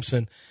Kelvin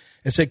Sampson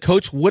and said,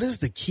 Coach, what is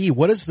the key?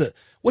 What's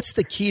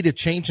the key to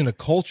changing a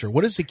culture?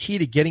 What is the key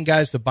to getting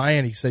guys to buy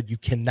in? He said, you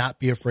cannot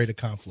be afraid of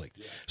conflict.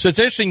 Yeah. So it's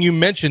interesting you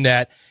mentioned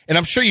that, and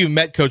I'm sure you've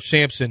met Coach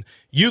Sampson.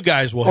 You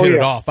guys will hit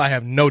it off. I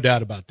have no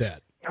doubt about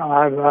that.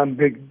 I'm a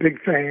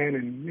big fan,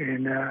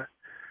 and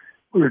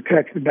we were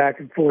texting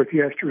back and forth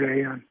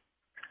yesterday on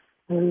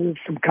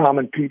some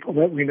common people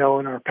that we know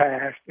in our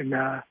past. And,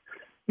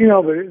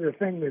 the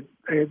thing that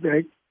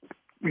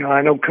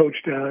I know Coach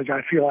does,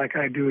 I feel like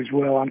I do as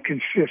well. I'm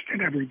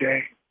consistent every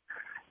day.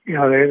 They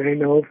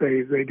know if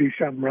they do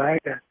something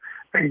right,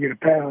 they can get a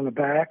pat on the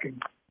back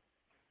and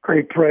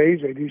great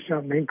praise. They do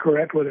something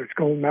incorrect, whether it's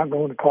not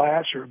going to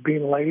class or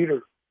being late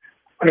or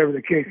whatever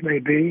the case may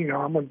be.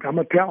 I'm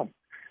gonna tell them.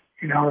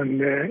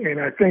 And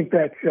I think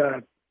that's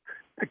the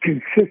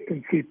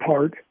consistency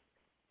part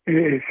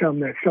is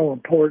something that's so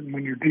important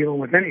when you're dealing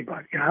with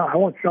anybody. I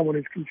want someone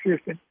who's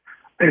consistent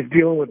that's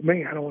dealing with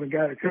me. I don't want a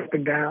guy that's up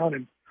and down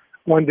and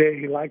one day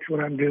he likes what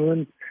I'm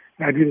doing,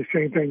 and I do the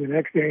same thing the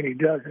next day and he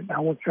doesn't. I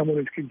want someone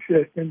who's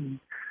consistent, and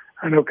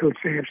I know Coach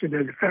Sampson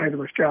does a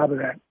fabulous job of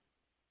that.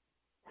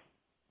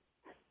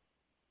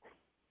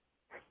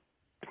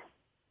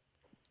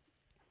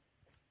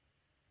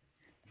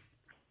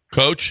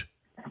 Coach?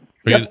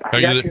 Are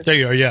you there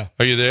you are, yeah.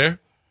 Are you there?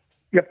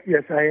 Yep,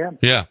 yes, I am.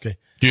 Yeah. Okay.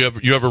 Do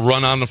you ever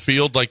run on the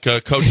field like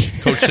Coach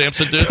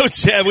Sampson did?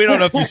 Coach, we don't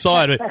know if you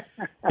saw it.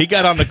 He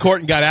got on the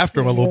court and got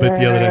after him a little bit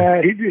the other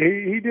day.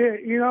 He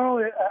did,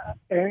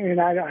 and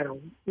I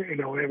don't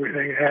know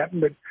everything that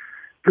happened, but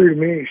pretty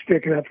to me he's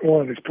sticking up for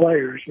one of his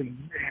players,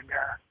 and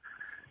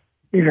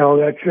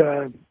that's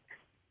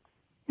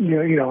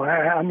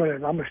I'm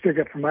gonna stick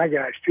up for my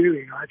guys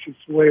too. That's just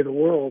the way of the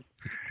world,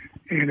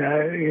 and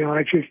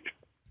I just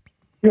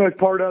it's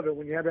part of it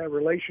when you have that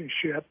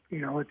relationship.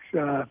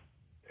 It's.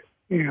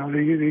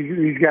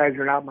 These guys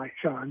are not my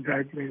sons.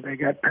 They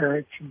got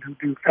parents who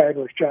do a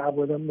fabulous job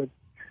with them, but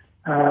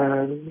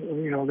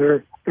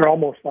they're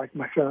almost like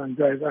my sons.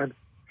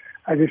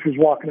 I just was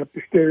walking up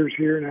the stairs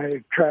here, and I had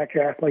a track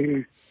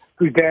athlete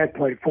whose dad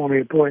played for me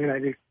at Boy, and I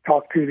just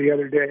talked to the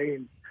other day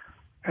and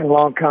had a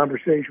long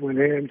conversation with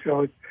him.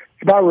 So it's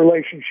about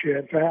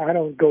relationships. I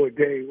don't go a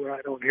day where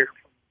I don't hear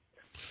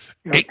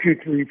from 2,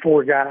 3,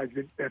 4 guys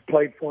that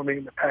played for me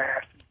in the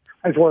past.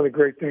 That's one of the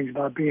great things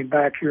about being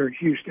back here in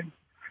Houston.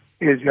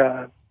 Is,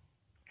 I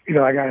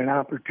got an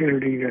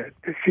opportunity to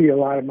see a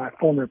lot of my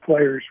former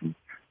players from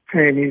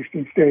Sam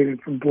Houston State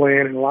and from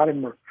Bland, and a lot of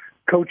them are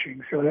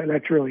coaching, so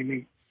that's really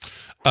neat.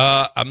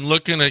 I'm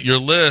looking at your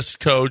list,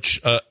 Coach.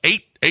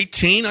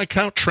 18, I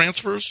count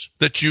transfers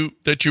that you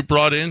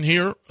brought in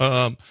here.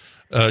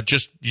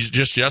 Just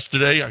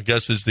yesterday, I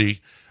guess is the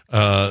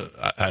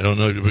I don't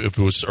know if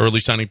it was early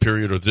signing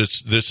period or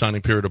this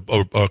signing period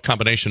or a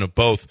combination of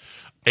both.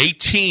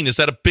 18, is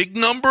that a big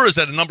number? Is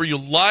that a number you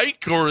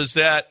like, or is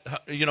that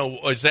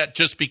is that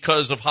just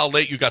because of how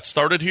late you got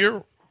started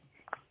here?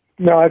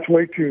 No, that's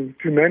way too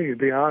many, to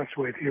be honest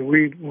with you.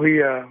 We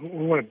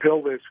want to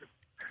build this,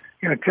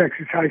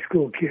 Texas high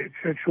school kids.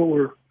 That's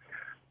what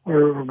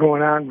we're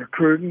going on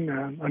recruiting.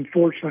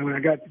 Unfortunately, when I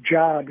got the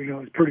job, it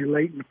was pretty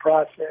late in the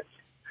process.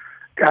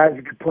 Guys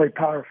that could play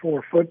Power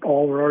 4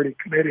 football were already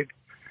committed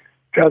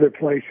to other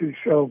places.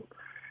 So,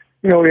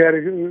 we had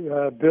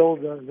to build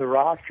the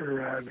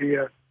roster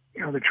via,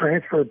 the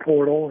transfer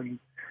portal and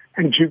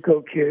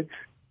JUCO kids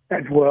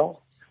as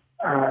well.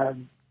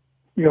 And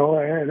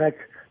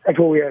that's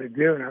what we had to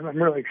do. And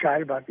I'm really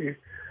excited about these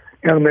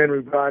young men we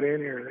brought in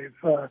here.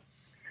 They've,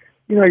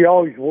 you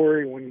always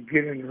worry when you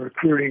get into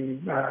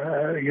recruiting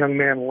a young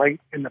man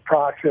late in the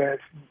process.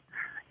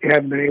 You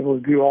haven't been able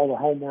to do all the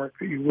homework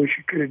that you wish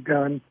you could have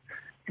done.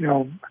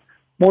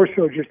 More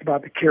so just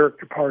about the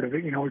character part of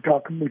it. We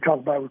talk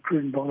about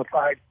recruiting bona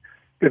fide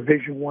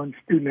Division I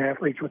student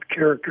athletes with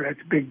character.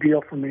 That's a big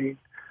deal for me.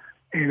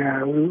 And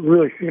it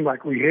really seemed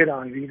like we hit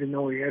on it, even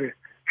though we had a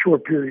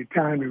short period of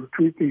time to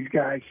recruit these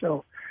guys.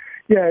 So,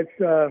 yeah,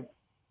 it's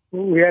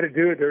we had to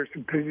do it. There were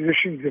some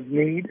positions of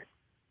need,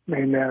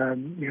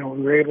 and we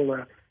were able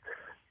to,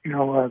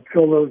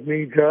 fill those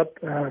needs up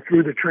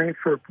through the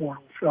transfer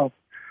portal. So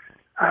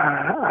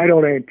I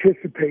don't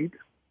anticipate,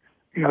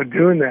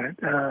 doing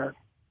that.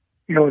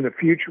 In the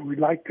future, we'd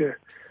like to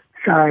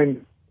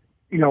sign,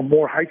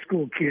 more high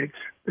school kids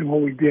than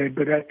what we did,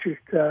 but that's just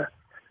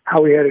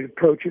how we had to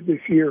approach it this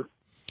year.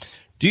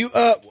 Do you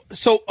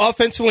so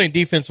offensively and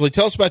defensively,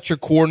 tell us about your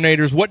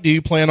coordinators. What do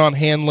you plan on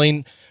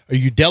handling? Are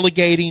you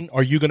delegating?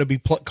 Are you going to be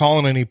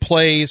calling any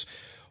plays?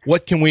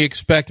 What can we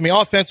expect? I mean,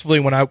 offensively,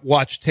 when I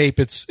watch tape,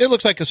 it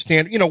looks like a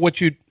standard.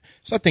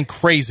 It's nothing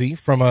crazy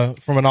from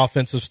an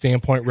offensive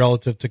standpoint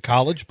relative to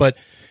college, but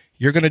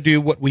you're going to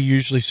do what we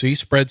usually see: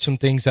 spread some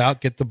things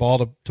out, get the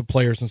ball to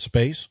players in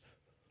space.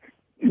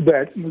 You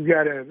bet. We've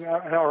got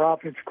our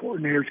offense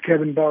coordinator is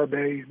Kevin Bauer.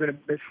 He's been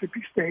at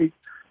Mississippi State,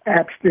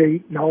 App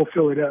State, and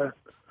also at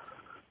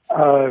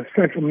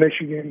Central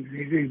Michigan.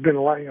 He's been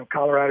a lot,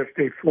 Colorado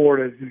State,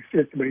 Florida as an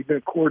assistant, but he's been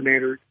a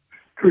coordinator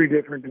at 3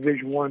 different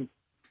Division I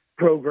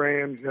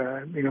programs.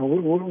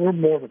 We're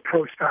more of a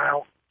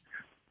pro-style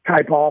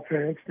type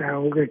offense.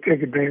 Now, we're going to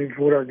take advantage of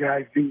what our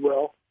guys do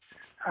well.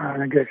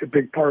 And I guess a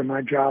big part of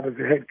my job as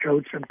a head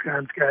coach,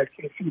 sometimes guys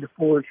can't see the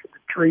forest for the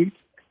trees.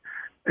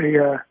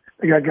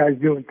 They got guys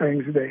doing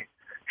things that they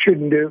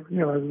shouldn't do.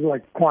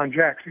 Like Quan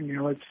Jackson,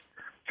 it's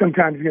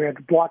sometimes you're going to have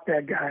to block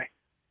that guy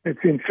that's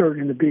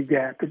inserted in the big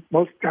gap. But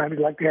most of the time, you'd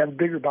like to have a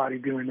bigger body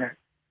doing that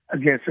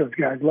against those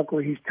guys.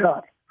 Luckily, he's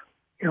tough.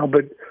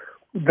 But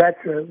that's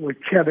what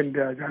Kevin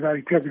does. I thought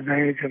he took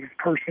advantage of his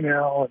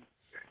personnel.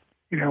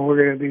 And, we're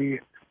going to be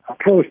a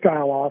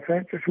pro-style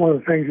offense. It's one of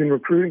the things in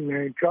recruiting,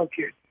 man. You tell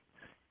kids,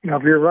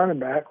 if you're a running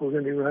back, we're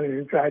going to be running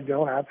inside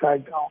zone,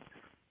 outside zone,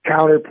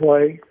 counter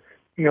play,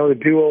 the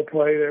duo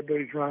play that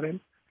everybody's running.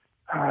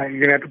 You're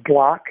going to have to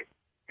block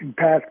and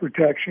pass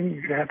protection.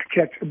 You're going to have to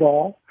catch the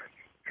ball.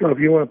 So if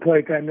you want to play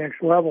at that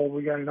next level,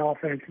 we got an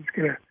offense that's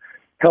going to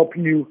help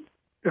you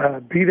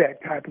be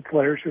that type of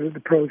player so that the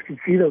pros can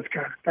see those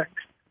kind of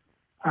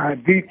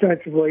things.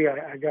 Defensively,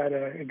 I got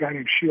a guy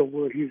named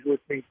Shieldwood. He was with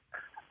me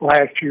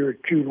last year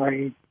at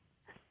Tulane.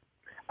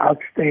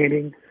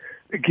 Outstanding.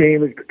 The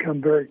game has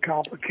become very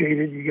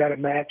complicated. You got to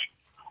match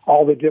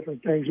all the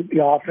different things that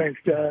the offense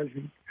does.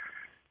 And,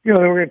 then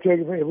we're going to take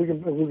it. If we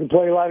can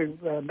play a lot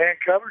of man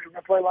coverage, we're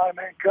going to play a lot of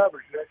man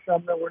coverage. That's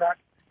something that we're not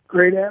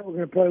great at. We're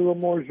going to play a little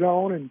more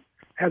zone and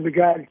have the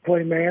guys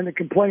play man that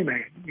can play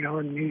man.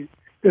 And he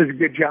does a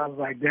good job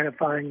of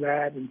identifying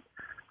that. And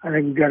I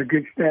think we've got a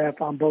good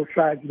staff on both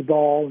sides of the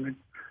ball. And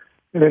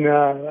then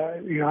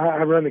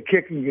I run the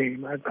kicking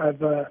game.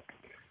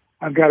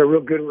 I've got a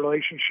real good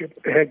relationship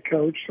with the head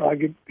coach, so I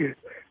get to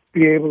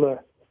be able to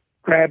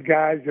grab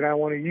guys that I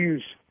want to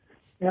use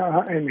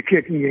in the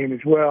kicking game as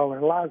well.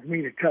 And it allows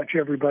me to touch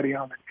everybody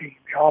on the team,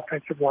 the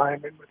offensive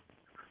lineman with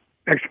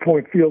extra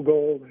point field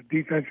goal, the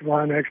defensive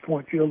lineman, extra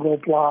point field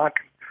goal block.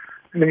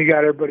 And then you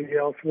got everybody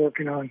else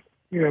working on,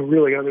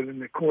 really other than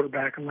the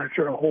quarterback unless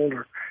they're a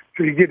holder.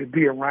 So you get to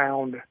be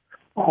around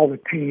all the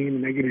team,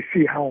 and they get to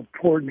see how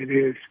important it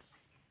is,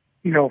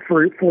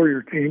 for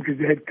your team because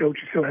the head coach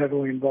is so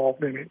heavily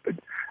involved in it. But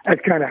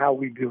that's kind of how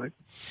we do it.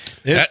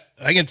 Yeah,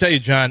 I can tell you,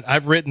 John,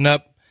 I've written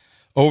up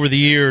over the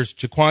years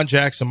Jaquan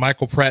Jackson,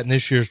 Michael Pratt in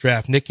this year's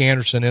draft, Nick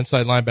Anderson,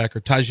 inside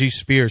linebacker, Tajee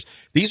Spears.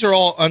 These are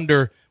all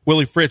under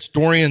Willie Fritz.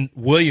 Dorian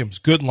Williams,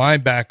 good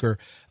linebacker.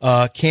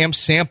 Cam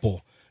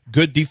Sample,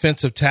 good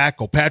defensive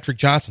tackle. Patrick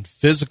Johnson,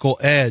 physical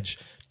edge.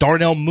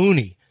 Darnell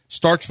Mooney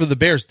starts for the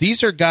Bears.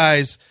 These are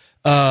guys.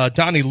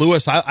 Donnie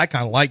Lewis, I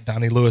kind of liked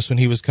Donnie Lewis when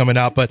he was coming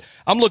out, but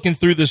I'm looking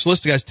through this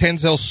list of guys.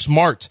 Tenzel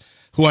Smart,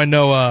 who I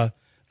know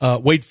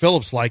Wade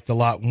Phillips liked a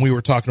lot when we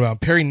were talking about him.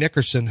 Perry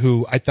Nickerson,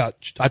 who I thought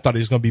he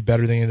was going to be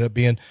better than he ended up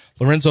being.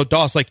 Lorenzo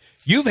Doss. Like,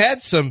 you've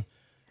had some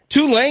 –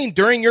 Tulane,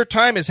 during your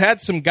time, has had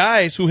some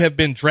guys who have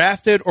been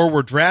drafted or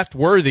were draft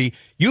worthy.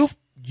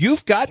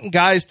 You've gotten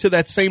guys to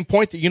that same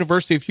point that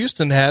University of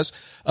Houston has,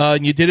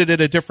 and you did it at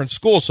a different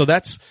school. So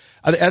that's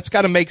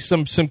got to make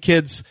some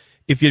kids –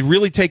 if you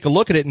really take a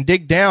look at it and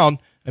dig down,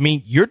 I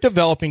mean, you're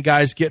developing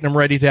guys, getting them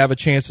ready to have a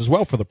chance as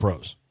well for the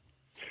pros.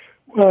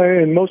 Well,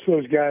 and most of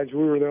those guys,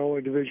 we were the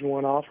only Division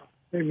I offer.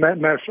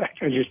 Matter of fact,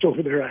 I just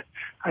over there,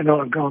 I know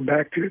I've gone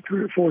back to it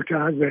 3 or 4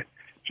 times, but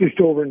just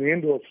over in the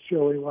indoor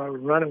facility while I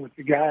was running with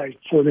the guys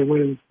before they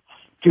went into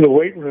the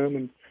weight room,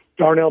 and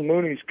Darnell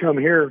Mooney's come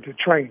here to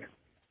train.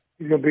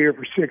 He's going to be here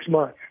for 6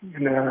 months,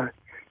 and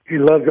he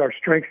loves our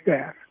strength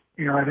staff.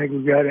 I think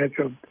we've got that's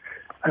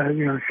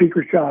a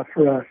secret sauce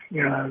for us,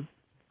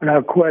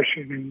 without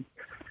question.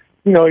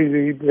 And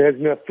he has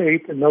enough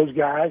faith in those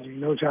guys. He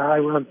knows how I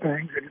run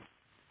things,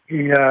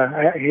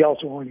 and he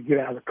also wanted to get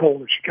out of the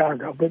cold of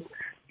Chicago, but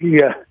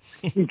he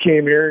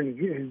came here and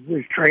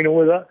is training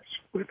with us,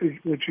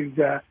 which is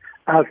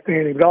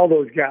outstanding. But all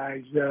those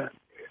guys,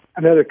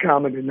 another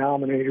common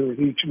denominator with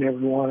each and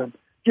every one of them,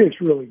 just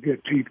really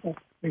good people,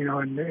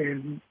 and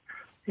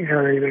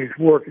they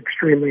work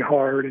extremely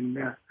hard, and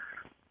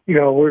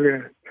we're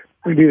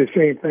gonna do the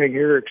same thing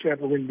here,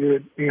 except we're gonna do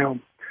it,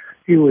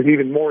 with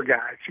even more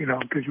guys,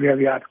 because we have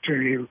the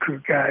opportunity to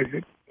recruit guys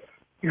at,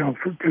 to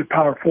the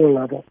Power 4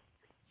 level.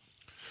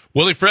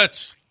 Willie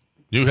Fritz,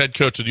 new head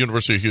coach at the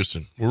University of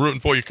Houston. We're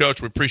rooting for you,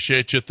 Coach. We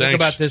appreciate you. Thanks. Think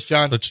about this,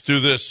 John. Let's do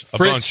this a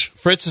Fritz, bunch.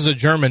 Fritz is a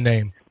German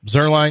name.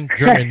 Zerline,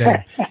 German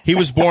name. He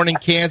was born in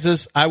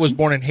Kansas. I was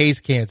born in Hays,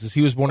 Kansas.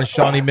 He was born in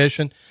Shawnee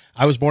Mission.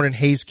 I was born in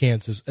Hays,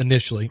 Kansas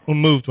initially. We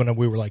moved when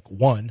we were like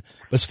 1,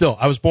 but still,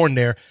 I was born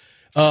there.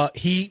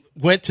 He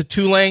went to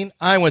Tulane.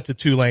 I went to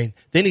Tulane.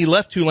 Then he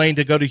left Tulane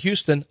to go to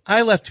Houston.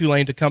 I left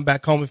Tulane to come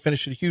back home and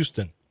finish at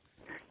Houston.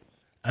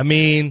 I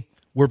mean,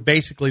 we're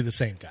basically the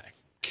same guy.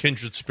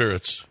 Kindred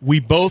spirits.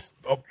 We both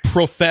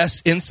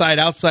profess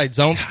inside-outside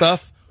zone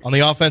stuff on the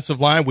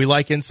offensive line. We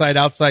like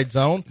inside-outside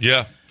zone.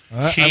 Yeah.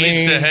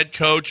 He's the head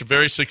coach, a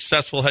very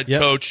successful head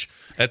coach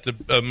at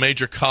the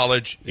major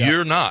college. Yep.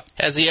 You're not.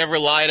 Has he ever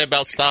lied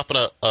about stopping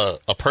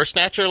a purse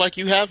snatcher like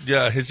you have?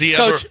 Yeah. Has he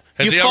ever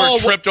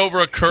tripped over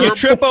a curb? You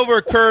trip over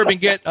a curb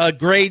and get a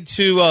grade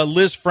 2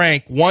 Liz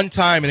Frank one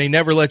time, and they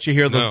never let you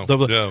hear the.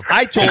 No.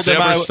 I told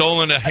him I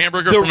stolen a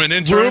hamburger from an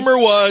intern. The rumor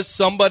was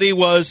somebody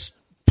was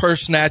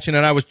purse snatching,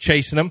 and I was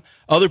chasing him.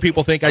 Other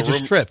people think I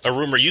just tripped. A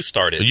rumor you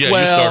started. Yeah,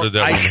 well, you started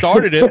that. I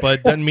started it, but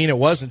it doesn't mean it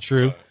wasn't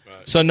true. Right.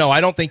 So, no, I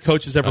don't think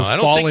Coach has ever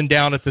fallen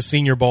down at the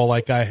Senior Bowl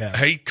like I have.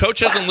 Hey, Coach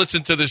hasn't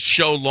listened to this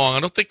show long.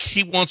 I don't think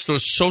he wants to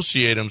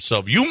associate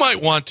himself. You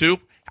might want to.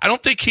 I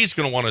don't think he's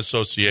going to want to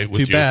associate with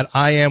you. Too bad.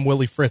 I am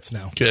Willie Fritz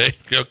now. Okay.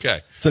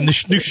 It's a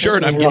new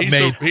shirt I'm getting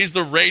made. He's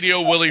the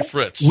radio Willie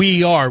Fritz.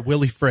 We are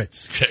Willie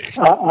Fritz. Okay.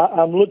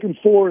 I'm looking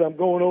forward. I'm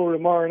going over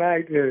tomorrow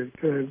night to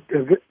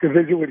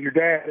visit with your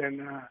dad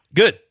and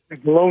good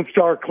at the Lone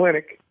Star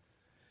Clinic.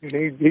 And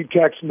he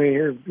texted me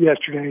here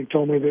yesterday and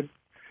told me that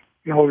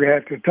we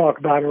have to talk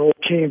about our old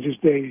Kansas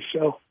days.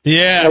 So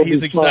yeah,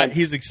 he's excited.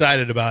 He's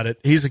excited about it.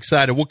 He's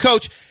excited. Well,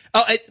 Coach,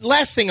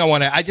 last thing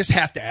I just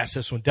have to ask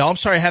this one, Del. I'm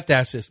sorry, I have to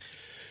ask this.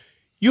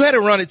 You had a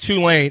run at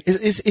Tulane.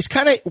 It's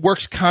kind of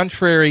works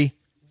contrary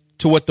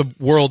to what the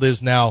world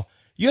is now.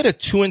 You had a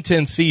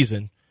 2-10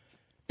 season,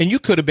 and you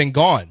could have been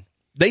gone.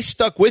 They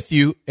stuck with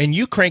you, and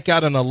you crank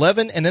out an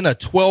 11 and then a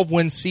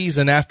 12-win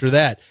season after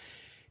that.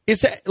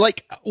 Is that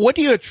what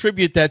do you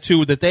attribute that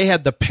to? That they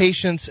had the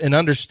patience and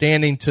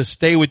understanding to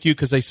stay with you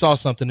because they saw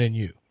something in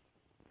you.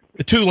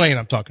 The Tulane,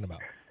 I'm talking about.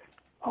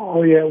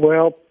 Oh yeah,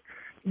 well,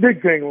 the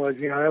big thing was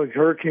that was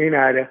Hurricane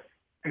Ida,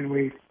 and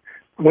we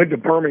went to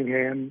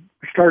Birmingham.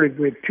 We started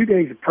with 2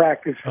 days of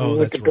practice, and we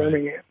went to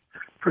Birmingham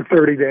for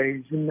 30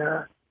 days, and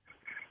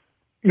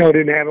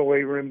didn't have a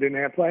weight room, didn't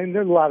have play, and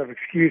there's a lot of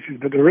excuses.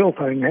 But the real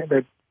thing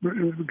that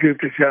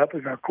goofed us up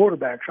is our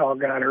quarterbacks all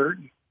got hurt.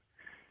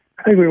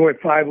 I think we went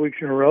 5 weeks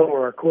in a row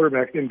where our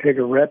quarterback didn't take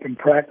a rep in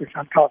practice.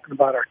 I'm talking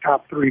about our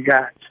top 3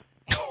 guys.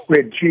 We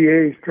had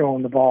GAs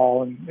throwing the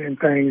ball and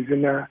things.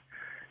 And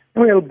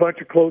we had a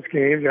bunch of close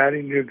games. I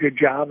didn't do a good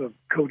job of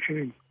coaching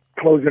and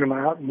closing them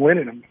out and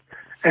winning them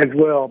as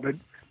well. But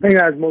the thing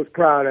I was most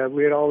proud of,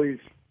 we had all these.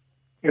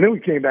 And then we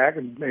came back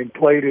and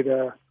played at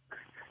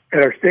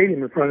our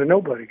stadium in front of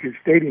nobody because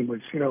the stadium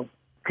was,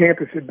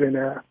 campus had been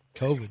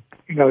COVID.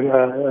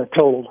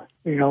 Totaled.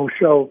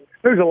 So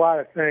there's a lot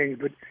of things,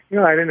 but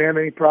I didn't have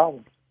any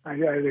problems.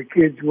 The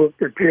kids worked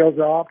their tails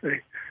off.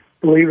 They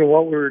believed in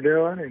what we were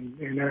doing,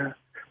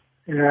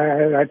 and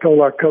I told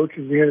our coach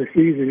at the end of the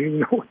season, even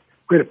though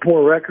we had a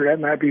poor record, I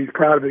might be as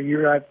proud of the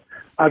year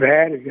I've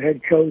had as a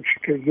head coach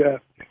because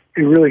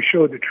it really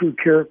showed the true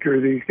character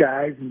of these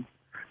guys. And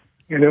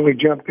then we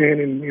jumped in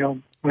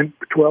and went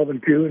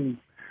 12-2 and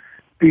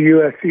beat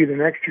USC the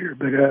next year,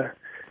 but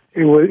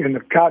it was in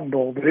the Cotton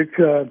Bowl. But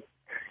it's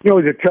it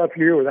was a tough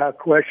year without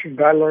question,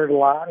 but I learned a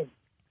lot of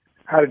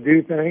how to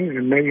do things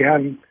and maybe how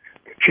to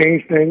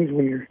change things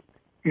when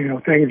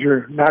things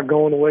are not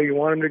going the way you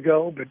want them to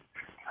go. But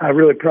I'm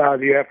really proud of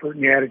the effort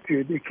and the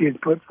attitude the kids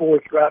put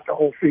forth throughout the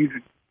whole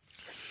season.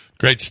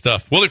 Great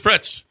stuff. Willie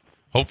Fritz,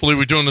 hopefully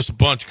we're doing this a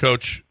bunch,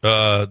 Coach,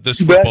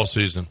 this football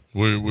season.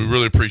 We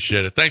really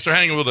appreciate it. Thanks for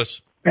hanging with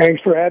us.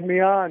 Thanks for having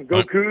me on.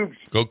 Go Cougs.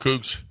 Go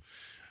Cougs.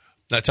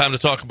 Now time to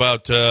talk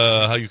about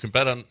how you can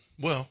bet on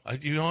Well,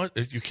 you know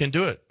what? You can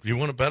do it. You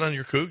want to bet on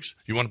your Cougs?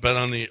 You want to bet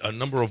on the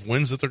number of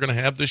wins that they're going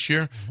to have this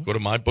year? Go to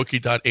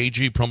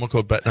mybookie.ag, promo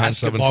code bet975.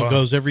 Basketball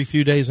goes every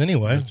few days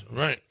anyway. That's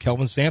right.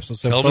 Kelvin Sampson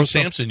said,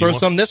 throw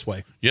some this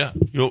way. Yeah.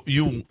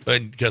 You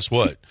and guess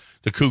what?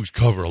 The Cougs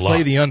cover a lot.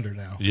 Play the under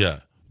now.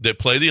 Yeah. They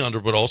play the under,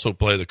 but also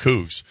play the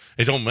Cougs.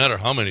 It don't matter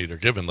how many they're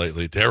given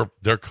lately.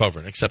 They're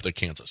covering, except at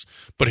Kansas.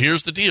 But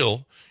here's the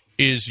deal.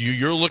 Is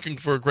you're looking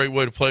for a great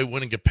way to play,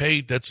 win, and get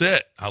paid. That's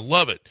it. I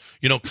love it.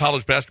 You know,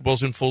 college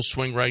basketball's in full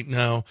swing right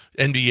now.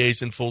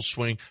 NBA's in full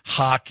swing.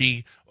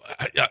 Hockey.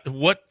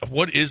 What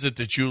is it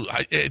that you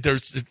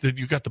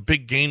got the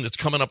big game that's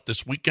coming up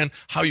this weekend?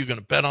 How are you going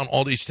to bet on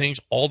all these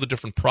things, all the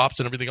different props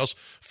and everything else?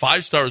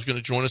 5 Star is going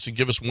to join us and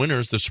give us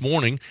winners this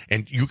morning,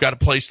 and you got a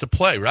place to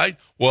play, right?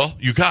 Well,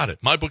 you got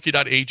it.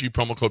 MyBookie.ag,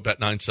 promo code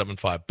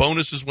bet975.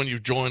 Bonuses when you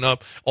join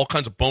up, all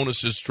kinds of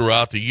bonuses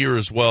throughout the year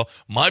as well.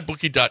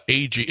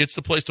 MyBookie.ag, it's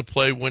the place to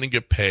play, win, and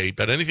get paid.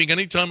 Bet anything,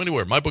 anytime,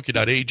 anywhere.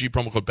 MyBookie.ag,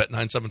 promo code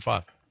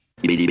bet975.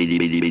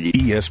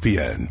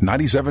 ESPN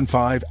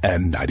 97.5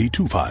 and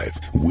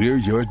 92.5. We're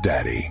your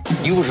daddy.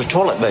 You was a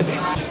toilet baby.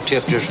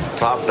 Tip just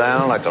plopped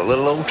down like a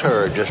little old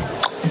turd, just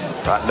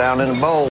right down in the bowl.